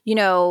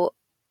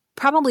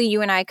probably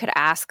you and I could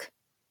ask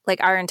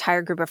like our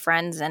entire group of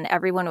friends and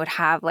everyone would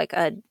have like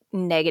a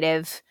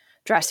negative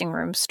dressing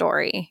room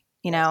story,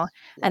 you know,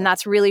 and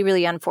that's really,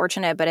 really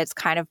unfortunate, but it's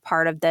kind of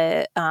part of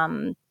the,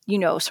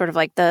 sort of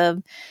like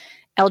the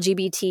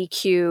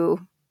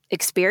LGBTQ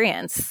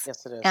experience.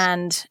 Yes, it is.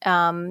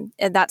 And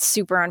that's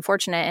super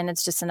unfortunate. And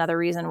it's just another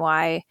reason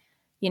why,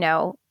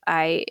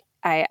 I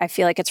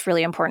feel like it's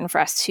really important for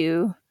us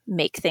to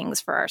make things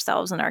for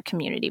ourselves and our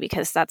community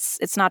because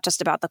it's not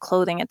just about the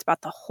clothing, it's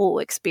about the whole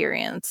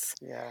experience.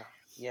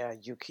 Yeah,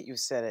 you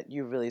said it.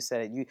 You really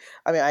said it.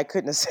 I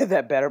couldn't have said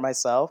that better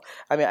myself.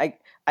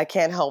 I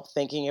can't help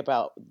thinking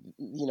about,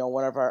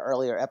 one of our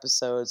earlier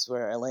episodes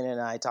where Elena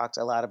and I talked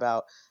a lot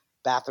about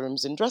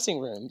bathrooms and dressing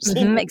rooms.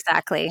 Mm-hmm,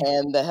 exactly.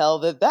 And the hell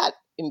that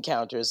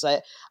encounters.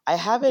 I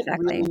haven't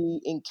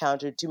really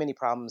encountered too many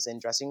problems in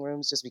dressing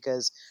rooms just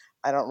because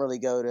I don't really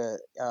go to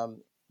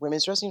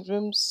women's dressing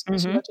rooms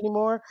too much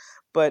anymore.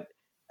 But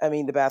I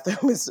mean, the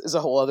bathroom is a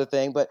whole other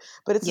thing, but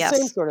it's the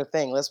same sort of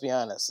thing. Let's be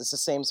honest. It's the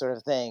same sort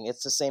of thing.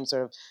 It's the same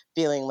sort of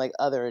feeling like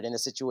othered in a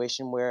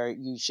situation where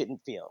you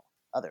shouldn't feel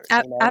othered.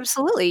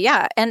 Absolutely.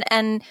 Yeah.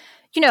 And,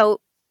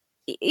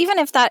 even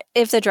if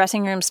the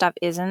dressing room stuff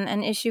isn't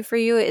an issue for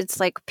you, it's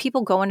like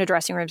people go into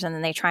dressing rooms and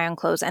then they try on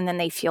clothes and then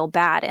they feel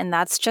bad. And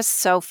that's just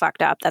so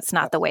fucked up. That's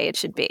not the way it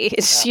should be,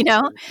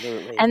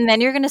 And then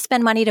you're going to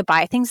spend money to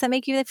buy things that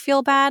make you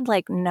feel bad.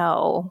 Like,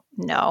 no.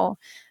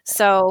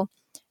 So,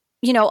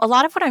 a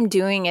lot of what I'm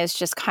doing is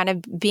just kind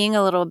of being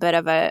a little bit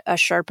of a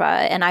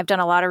Sherpa. And I've done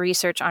a lot of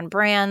research on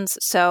brands.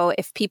 So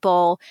if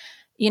people,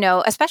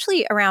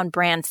 especially around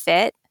brand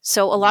fit.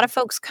 So a lot of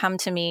folks come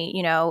to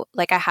me,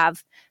 like I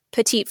have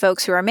petite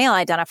folks who are male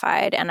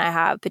identified and I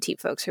have petite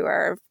folks who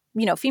are,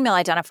 female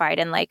identified.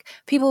 And like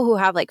people who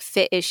have like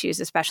fit issues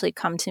especially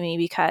come to me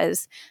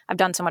because I've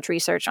done so much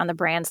research on the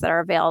brands that are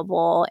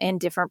available in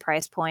different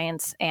price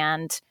points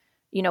and,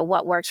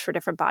 what works for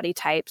different body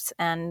types.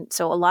 And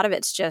so a lot of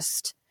it's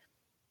just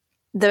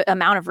the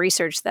amount of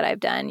research that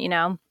I've done,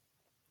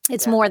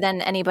 it's more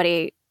than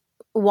anybody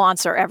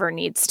wants or ever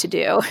needs to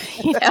do.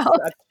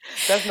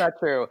 That's not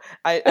true.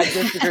 I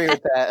disagree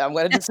with that. I'm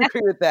going to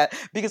disagree with that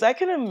because I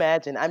can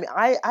imagine. I mean,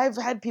 I've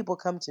had people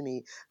come to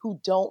me who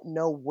don't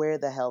know where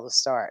the hell to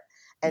start.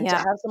 And to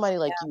have somebody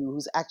like you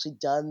who's actually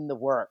done the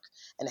work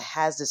and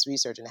has this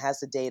research and has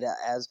the data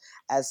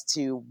as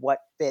to what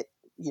fit,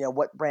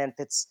 what brand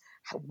fits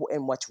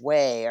in which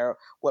way, or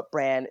what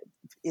brand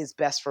is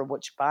best for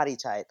which body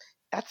type.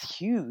 That's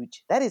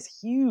huge. That is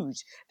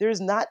huge.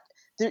 There's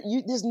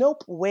no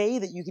way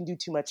that you can do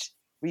too much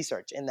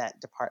research in that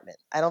department.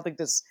 I don't think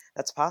that's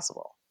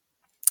possible.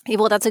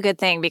 Well, that's a good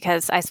thing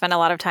because I spend a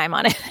lot of time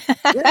on it.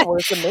 Yeah, well,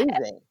 it's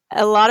amazing.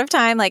 A lot of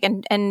time, like,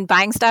 and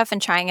buying stuff and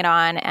trying it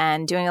on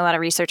and doing a lot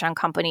of research on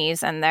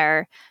companies and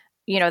their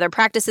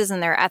practices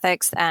and their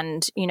ethics.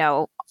 And,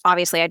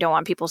 obviously I don't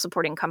want people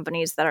supporting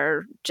companies that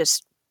are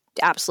just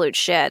absolute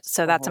shit.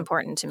 So that's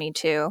important to me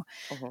too.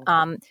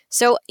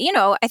 So,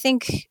 I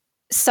think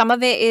some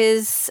of it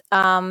is,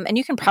 and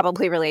you can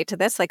probably relate to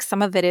this, like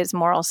some of it is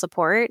moral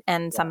support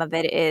and some of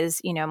it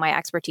is, my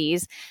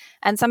expertise.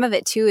 And some of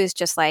it too is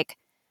just like,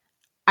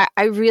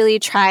 I really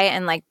try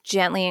and like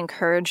gently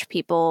encourage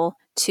people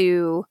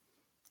to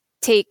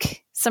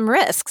take some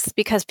risks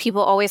because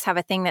people always have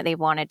a thing that they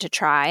wanted to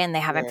try and they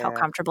haven't felt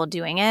comfortable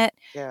doing it.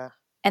 Yeah.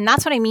 And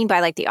that's what I mean by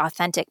like the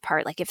authentic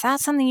part. Like if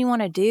that's something you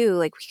want to do,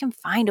 like we can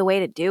find a way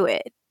to do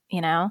it,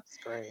 That's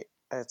great.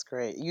 That's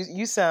great.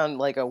 You sound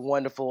like a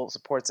wonderful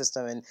support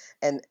system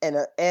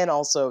and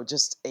also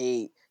just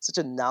such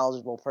a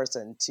knowledgeable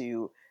person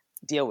to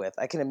deal with.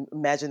 I can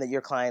imagine that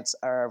your clients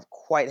are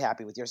quite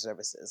happy with your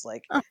services.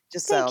 Like,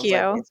 just sounds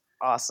like it's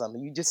awesome.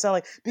 You just sound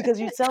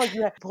like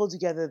you have pulled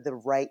together the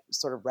right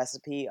sort of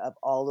recipe of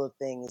all the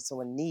things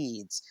someone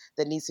needs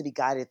that needs to be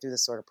guided through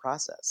this sort of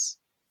process.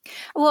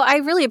 Well, I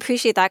really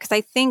appreciate that because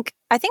I think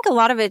a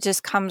lot of it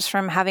just comes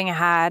from having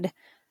had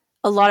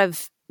a lot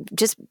of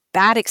just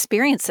bad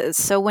experiences.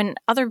 So when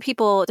other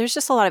people, there's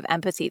just a lot of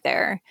empathy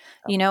there,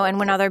 and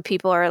when other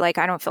people are like,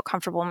 I don't feel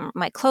comfortable in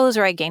my clothes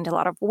or I gained a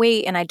lot of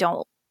weight and I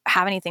don't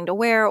have anything to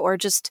wear or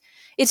just,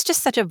 it's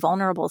just such a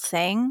vulnerable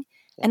thing.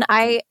 And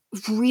I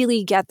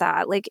really get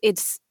that. Like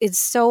it's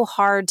so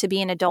hard to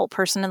be an adult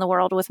person in the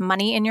world with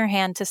money in your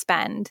hand to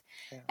spend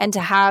and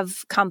to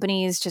have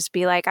companies just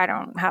be like, I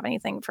don't have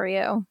anything for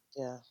you.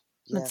 Yeah.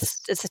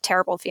 Yes. It's a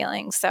terrible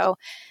feeling. So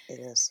it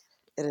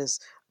is.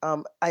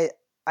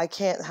 I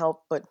can't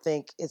help but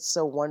think it's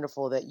so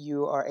wonderful that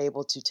you are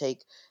able to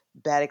take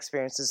bad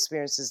experiences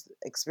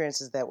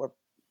that were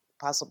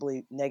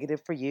possibly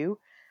negative for you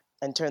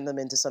and turn them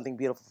into something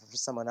beautiful for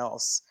someone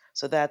else.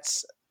 So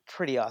that's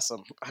pretty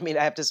awesome. I mean,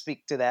 I have to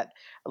speak to that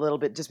a little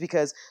bit just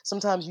because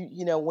sometimes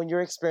when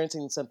you're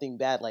experiencing something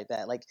bad like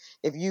that, like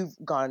if you've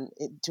gone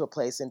to a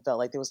place and felt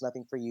like there was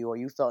nothing for you or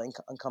you felt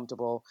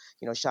uncomfortable,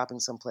 shopping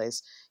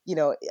someplace,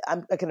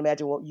 I can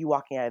imagine you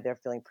walking out of there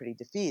feeling pretty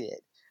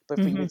defeated. But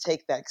for you to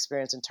take that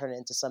experience and turn it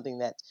into something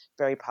that's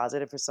very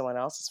positive for someone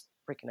else is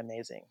freaking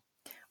amazing.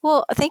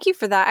 Well, thank you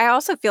for that. I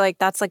also feel like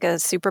that's like a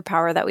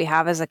superpower that we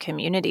have as a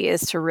community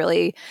is to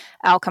really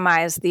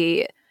alchemize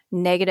the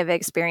negative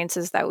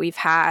experiences that we've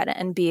had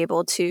and be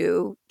able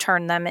to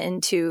turn them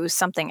into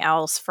something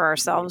else for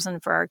ourselves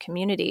and for our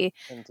community.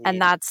 Indeed.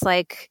 And that's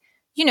like,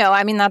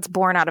 that's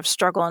born out of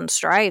struggle and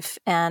strife.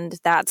 And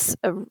that's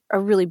a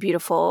really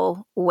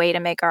beautiful way to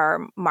make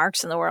our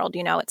marks in the world.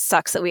 It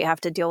sucks that we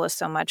have to deal with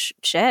so much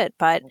shit,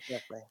 but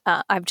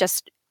I've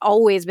just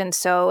always been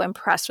so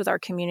impressed with our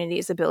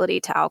community's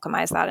ability to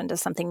alchemize that into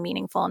something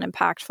meaningful and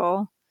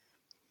impactful.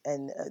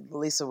 And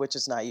Lisa, which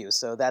is not you,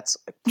 so that's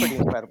pretty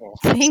incredible.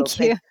 Thank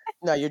you.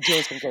 No, you're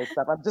doing some great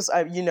stuff.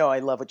 I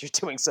love what you're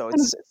doing, so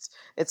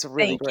it's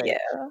really Thank great.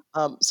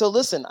 You. So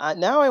listen,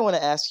 now I want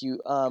to ask you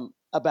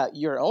about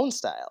your own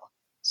style.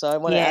 So I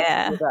want to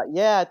ask you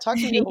about talk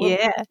to me a little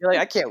bit. You're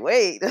like, I can't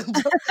wait.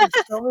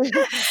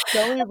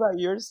 tell me about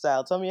your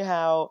style. Tell me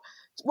how.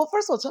 Well,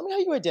 first of all, tell me how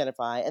you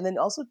identify, and then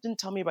also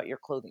tell me about your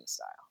clothing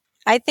style.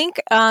 I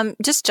think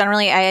just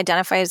generally, I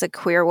identify as a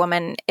queer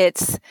woman.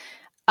 It's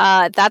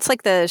that's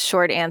like the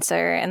short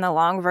answer, and the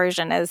long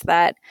version is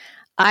that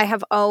I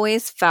have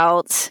always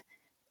felt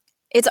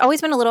it's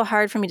always been a little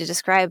hard for me to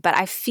describe, but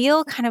I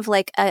feel kind of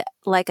like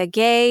a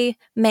gay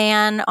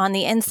man on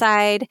the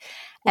inside,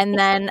 and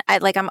then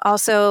I'm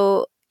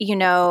also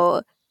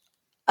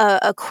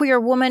a queer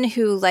woman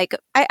who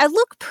I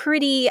look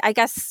pretty, I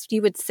guess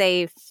you would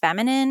say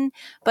feminine,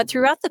 but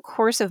throughout the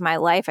course of my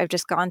life, I've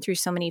just gone through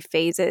so many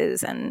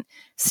phases and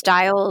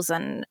styles,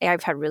 and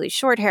I've had really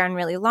short hair and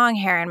really long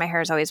hair, and my hair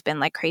has always been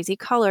like crazy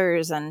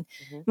colors, and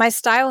my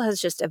style has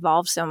just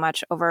evolved so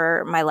much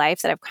over my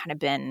life that I've kind of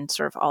been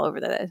sort of all over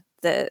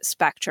the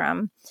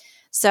spectrum.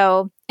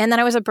 So, and then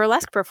I was a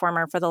burlesque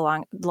performer for the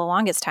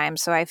longest time,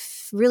 so I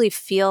really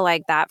feel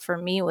like that for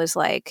me was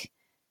like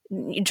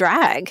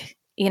drag.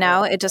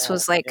 It just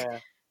was like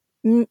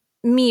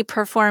me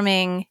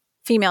performing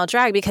female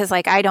drag because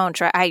I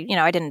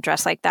didn't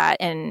dress like that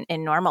in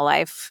normal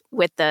life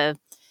with the,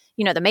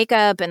 the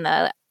makeup and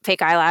the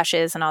fake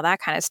eyelashes and all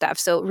that kind of stuff.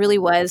 So it really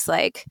was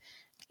like,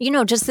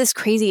 just this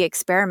crazy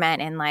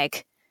experiment in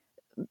like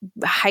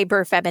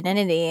hyper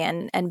femininity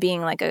and being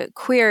like a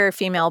queer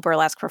female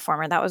burlesque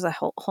performer. That was a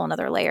whole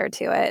nother layer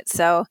to it.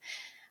 So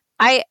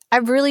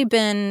I've really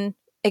been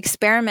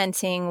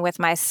experimenting with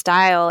my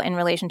style in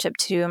relationship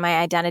to my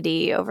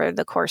identity over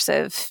the course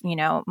of,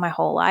 my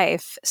whole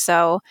life.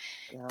 So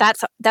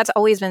that's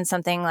always been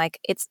something like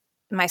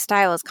my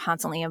style is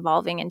constantly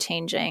evolving and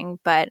changing,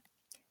 but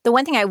the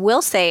one thing I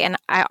will say, and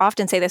I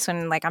often say this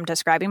when like I'm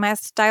describing my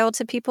style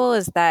to people,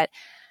 is that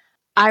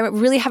I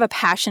really have a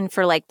passion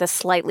for like the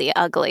slightly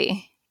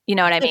ugly. You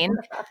know what I mean?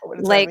 What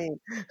does that Like mean?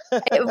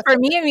 for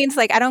me, it means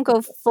like I don't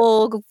go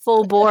full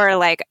bore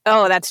like,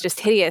 oh, that's just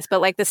hideous.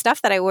 But like the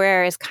stuff that I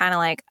wear is kind of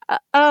like,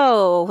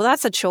 oh, well,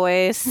 that's a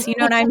choice. You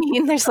know what I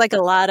mean? There's like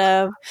a lot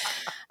of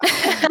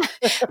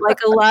like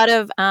a lot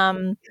of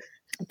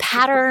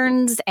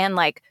patterns and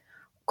like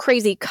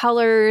crazy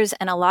colors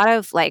and a lot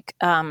of like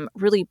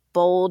really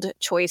bold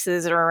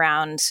choices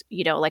around,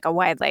 you know, like a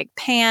wide leg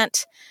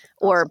pant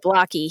or Awesome.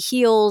 blocky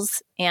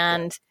heels. Yeah.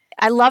 And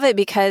I love it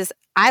because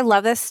I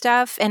love this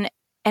stuff. And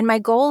my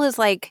goal is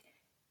like,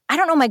 I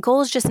don't know, my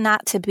goal is just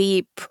not to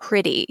be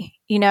pretty.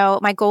 You know,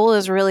 my goal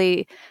is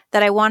really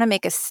that I want to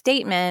make a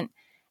statement,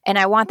 and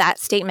I want that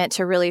statement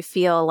to really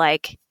feel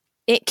like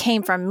it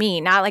came from me,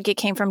 not like it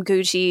came from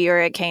Gucci or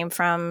it came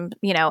from,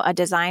 you know, a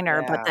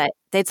designer, but Yeah. that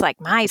it's like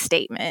my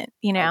statement,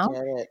 you I know?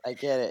 get it. I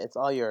get it. It's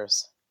all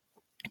yours.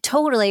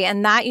 Totally.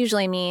 And that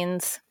usually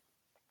means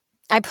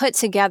I put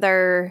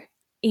together,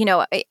 you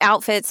know,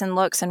 outfits and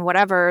looks and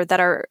whatever that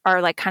are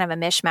like kind of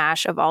a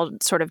mishmash of all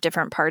sort of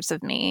different parts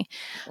of me.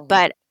 Mhm.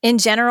 But in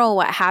general,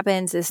 what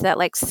happens is that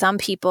like some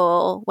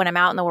people, when I'm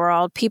out in the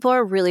world, people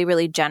are really,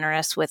 really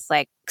generous with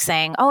like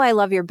saying, "Oh, I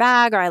love your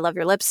bag," or "I love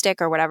your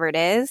lipstick," or whatever it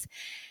is.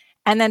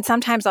 And then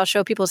sometimes I'll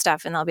show people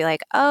stuff and they'll be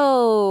like,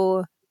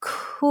 "Oh,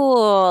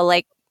 cool."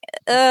 Like,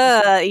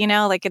 you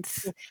know, like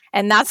it's,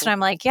 and that's when I'm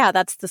like, yeah,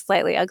 that's the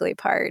slightly ugly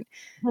part,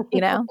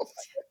 you know?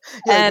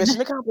 You're like, And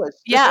mission accomplished.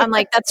 yeah, I'm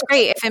like, that's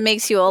great. If it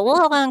makes you a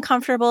little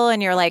uncomfortable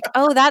and you're like,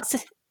 oh,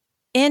 that's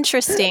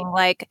interesting.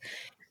 Like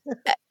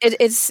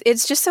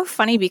it's just so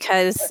funny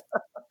because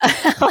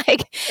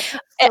like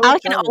So I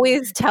can funny.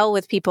 always tell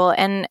with people,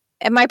 and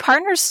my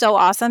partner's so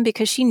awesome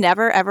because she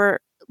never ever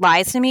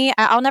lies to me.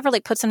 I'll never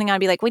like put something on and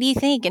be like, what do you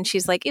think? And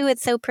she's like, ooh,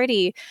 it's so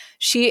pretty.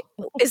 She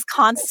is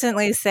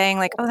constantly saying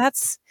like, oh,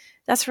 that's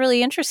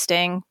really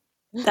interesting.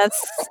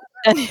 That's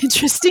an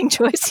interesting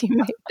choice you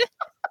made.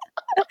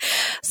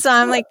 So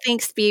I'm like,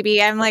 thanks,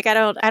 Phoebe. I'm like, I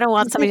don't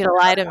want somebody to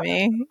lie to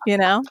me, you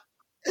know?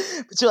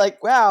 But you're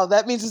like, wow,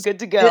 that means it's good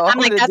to go. I'm I'm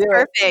like, gonna that's do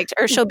it. perfect.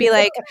 Or she'll be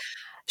like,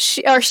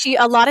 she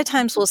a lot of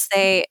times will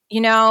say,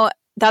 you know,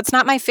 that's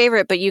not my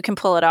favorite, but you can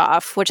pull it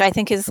off, which I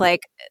think is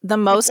like the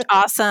most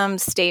awesome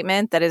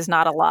statement that is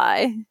not a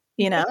lie,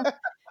 you know?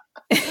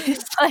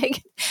 It's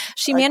like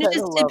she I kind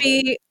manages of to love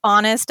it. be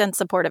honest and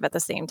supportive at the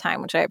same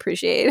time, which I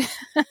appreciate.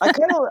 I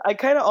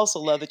kind of also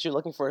love that you're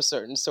looking for a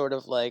certain sort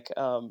of like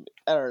I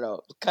don't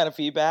know kind of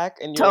feedback,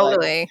 and you're like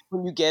Totally.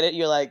 when you get it,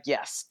 you're like,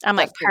 yes, I'm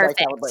like, that's the right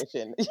perfect.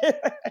 calibration.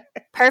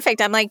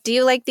 Perfect. I'm like, do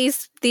you like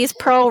these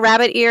pearl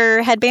rabbit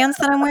ear headbands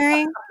that I'm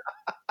wearing?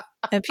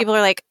 And people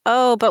are like,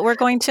 "Oh, but we're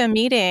going to a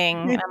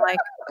meeting." And I'm like,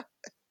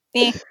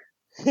 "Eh."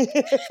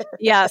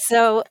 Yeah,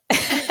 so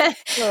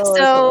Oh, it's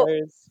so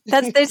hilarious.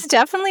 there's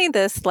definitely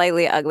this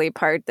slightly ugly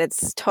part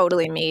that's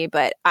totally me,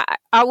 but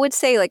I would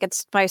say like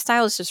it's my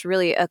style is just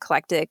really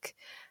eclectic,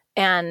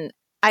 and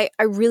I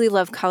really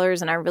love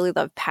colors and I really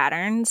love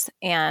patterns,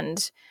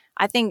 and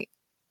I think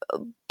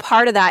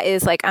part of that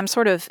is like I'm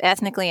sort of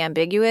ethnically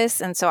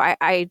ambiguous, and so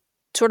I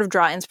sort of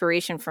draw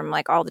inspiration from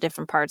like all the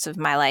different parts of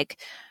my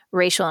like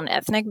racial and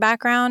ethnic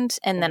background,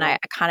 and then Mhm. I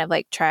kind of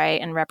like try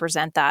and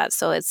represent that.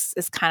 So it's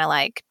kind of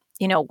like,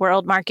 you know,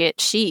 world market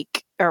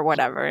chic or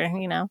whatever,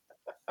 you know.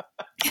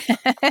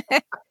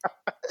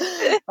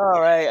 All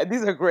right,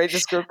 these are great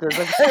descriptors.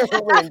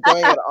 I'm really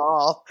enjoying it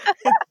all.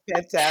 It's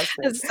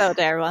fantastic. It's so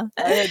terrible.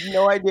 I had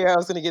no idea I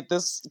was going to get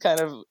this kind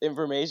of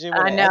information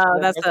when I I asked know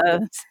you that that's question,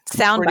 but a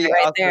soundbite pretty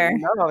right there.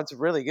 awesome. No, it's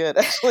really good.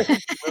 Actually,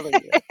 it's really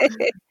good.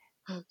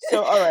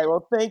 So, all right.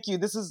 Well, thank you.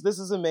 This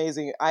is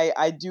amazing.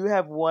 I do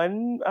have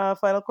one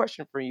final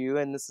question for you,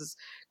 and this is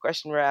a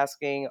question we're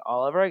asking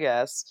all of our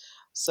guests.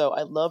 So,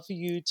 I'd love for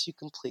you to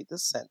complete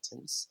this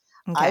sentence.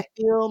 Okay, I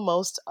feel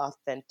most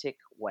authentic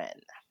when.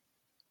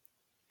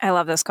 I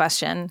love this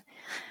question.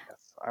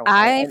 Yes, I,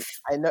 I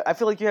I know. I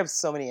feel like you have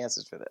so many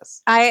answers for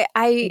this. I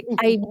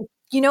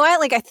you know what,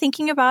 like I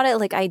thinking about it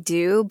like I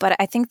do, but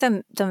I think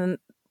the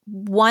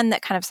one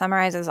that kind of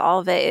summarizes all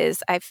of it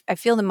is I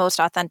feel the most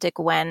authentic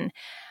when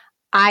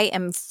I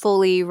am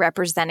fully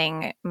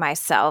representing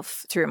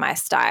myself through my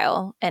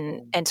style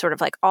Mm, and sort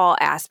of like all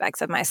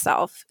aspects of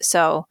myself.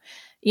 So,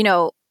 you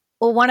know,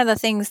 well, one of the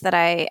things that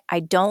I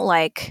don't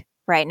like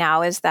right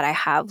now is that I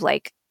have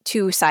like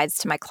two sides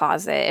to my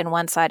closet, and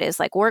one side is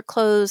like work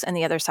clothes and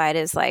the other side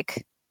is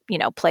like, you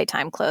know,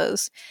 playtime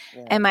clothes.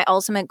 yeah, And my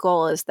ultimate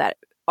goal is that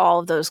all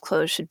of those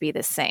clothes should be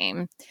the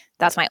same.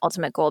 That's yeah, my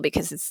ultimate goal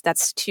because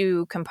that's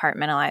too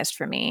compartmentalized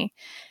for me.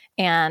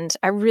 And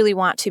I really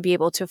want to be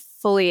able to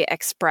fully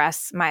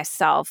express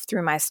myself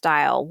through my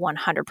style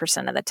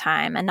 100% of the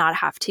time and not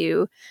have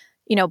to,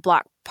 you know,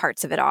 block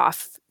parts of it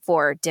off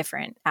for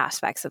different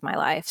aspects of my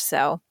life.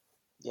 So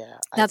yeah.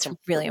 I that's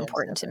really completely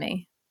important understand to that.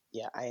 me.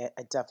 Yeah, I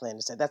definitely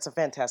understand. That's a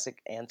fantastic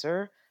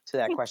answer to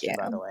that Thank question,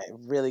 by the you. way.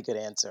 Really good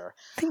answer.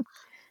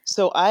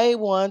 So I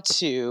want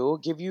to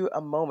give you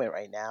a moment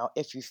right now,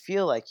 if you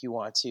feel like you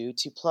want to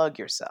plug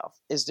yourself.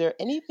 Is there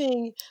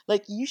anything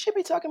like you should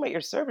be talking about your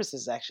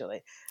services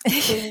actually?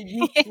 Can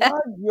you Yeah.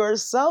 plug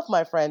yourself,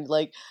 my friend?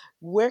 Like,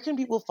 where can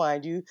people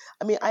find you?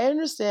 I mean, I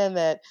understand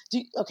that.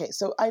 Okay,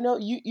 so I know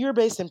you're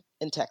based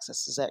in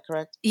Texas. Is that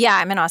correct? Yeah,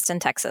 I'm in Austin,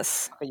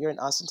 Texas. Okay, you're in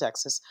Austin,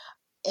 Texas.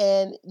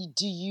 And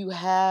do you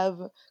have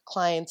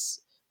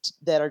clients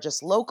that are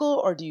just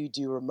local, or do you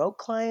do remote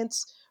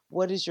clients?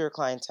 What is your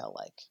clientele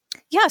like?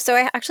 Yeah, so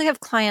I actually have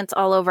clients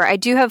all over. I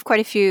do have quite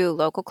a few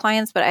local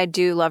clients, but I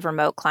do love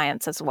remote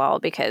clients as well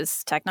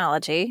because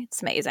technology,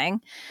 it's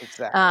amazing.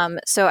 Exactly.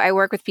 So I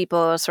work with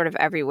people sort of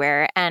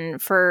everywhere and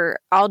for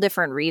all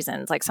different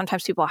reasons. Like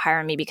sometimes people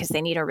hire me because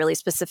they need a really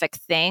specific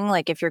thing.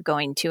 Like if you're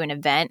going to an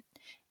event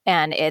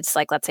and it's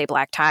like, let's say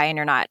black tie and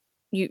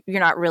you're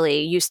not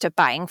really used to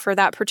buying for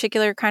that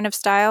particular kind of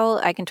style,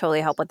 I can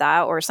totally help with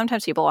that. Or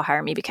sometimes people will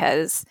hire me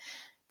because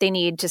they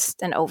need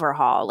just an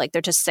overhaul. Like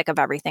they're just sick of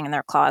everything in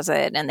their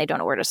closet and they don't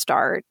know where to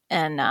start.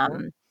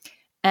 Mhm.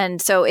 And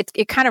so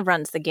it kind of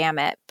runs the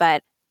gamut.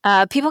 But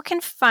people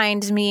can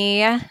find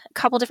me a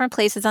couple different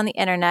places on the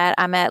internet.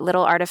 I'm at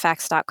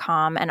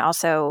littleartifacts.com, and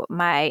also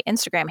my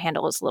Instagram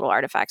handle is Little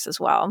Artifacts as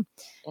well.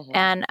 Mhm.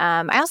 And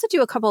I also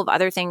do a couple of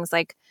other things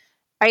like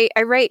I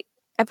write,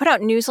 I put out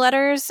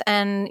newsletters,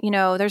 and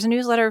there's a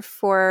newsletter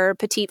for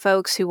petite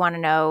folks who want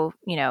to know,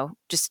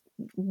 just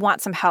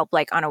want some help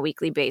like on a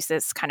weekly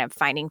basis, kind of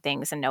finding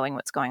things and knowing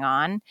what's going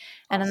on.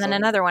 And then Awesome.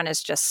 another one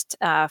is just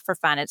for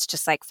fun. It's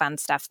just like fun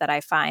stuff that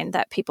I find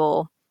that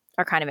people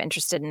are kind of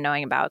interested in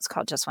knowing about. It's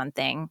called Just One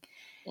Thing.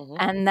 Mhm.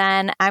 And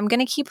then I'm going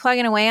to keep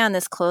plugging away on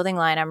this clothing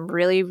line. I'm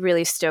really,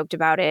 really stoked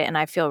about it, and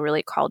I feel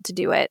really called to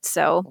do it.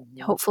 So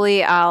Mhm.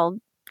 hopefully I'll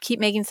keep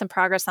making some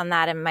progress on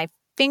that. And my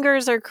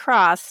fingers are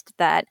crossed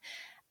that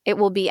it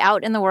will be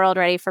out in the world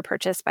ready for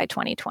purchase by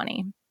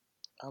 2020.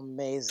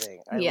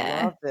 Amazing. I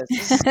Yeah. love this.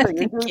 This is so you're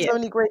Thank doing you. so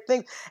many great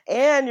things,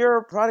 and you're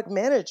a product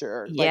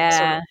manager, like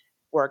sort of Yeah.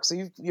 work. So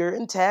you're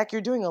in tech.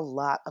 You're doing a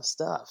lot of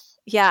stuff.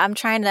 Yeah, I'm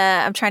trying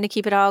to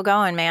keep it all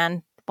going,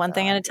 man. One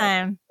thing I at a love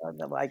time.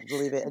 no, I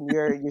believe it, and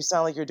you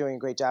sound like you're doing a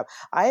great job.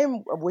 I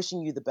am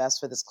wishing you the best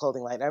for this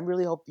clothing line. I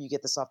really hope you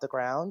get this off the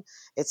ground.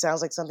 It sounds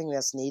like something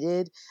that's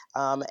needed,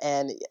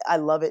 and I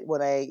love it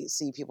when I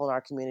see people in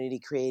our community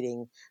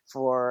creating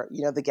for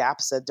the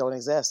gaps that don't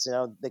exist.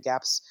 The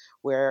gaps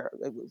where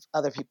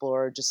other people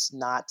are just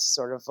not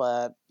sort of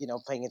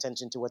paying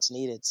attention to what's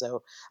needed.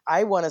 So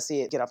I want to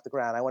see it get off the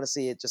ground. I want to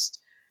see it just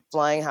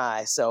flying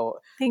high. So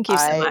Thank you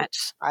so I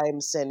much. I'm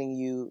sending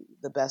you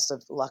the best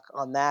of luck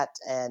on that.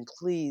 And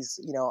please,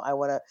 I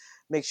want to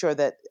make sure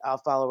that our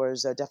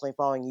followers are definitely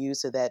following you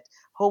so that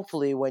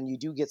hopefully when you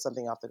do get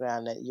something off the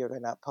ground that you're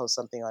going to post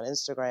something on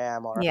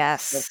Instagram or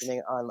Yes.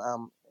 something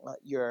on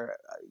your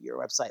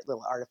website,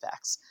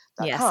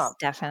 littleartifacts.com. Yes,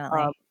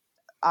 definitely. Um,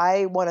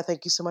 I want to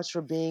thank you so much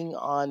for being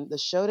on the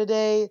show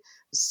today.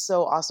 It's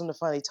so awesome to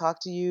finally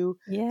talk to you.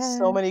 So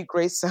Yeah. many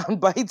great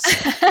sound bites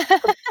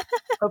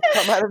have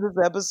come out of this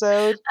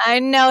episode. I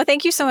know.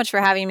 Thank you so much for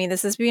having me.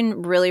 This has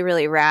been really,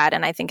 really rad.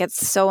 And I think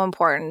it's so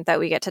important that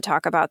we get to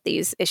talk about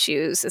these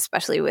issues,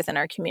 especially within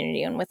our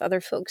community and with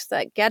other folks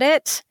that get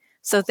it.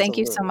 So thank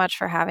you so Absolutely. much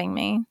for having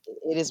me.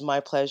 It is my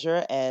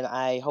pleasure, and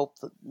I hope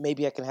that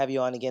maybe I can have you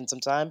on again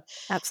sometime.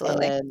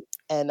 Absolutely.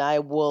 And I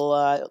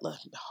will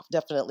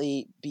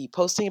definitely be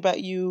posting about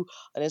you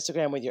on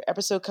Instagram when your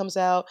episode comes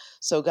out.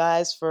 So,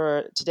 guys,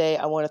 for today,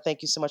 I want to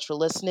thank you so much for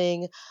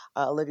listening.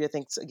 Olivia,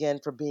 thanks again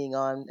for being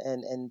on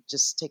and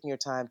just taking your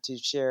time to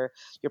share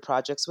your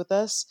projects with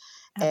us.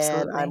 And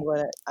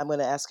Absolutely. I'm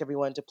gonna ask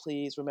everyone to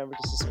please remember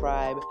to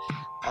subscribe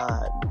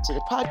to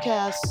the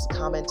podcast,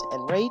 comment,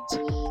 and rate.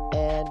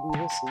 And we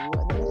will see you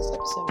in the next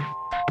episode.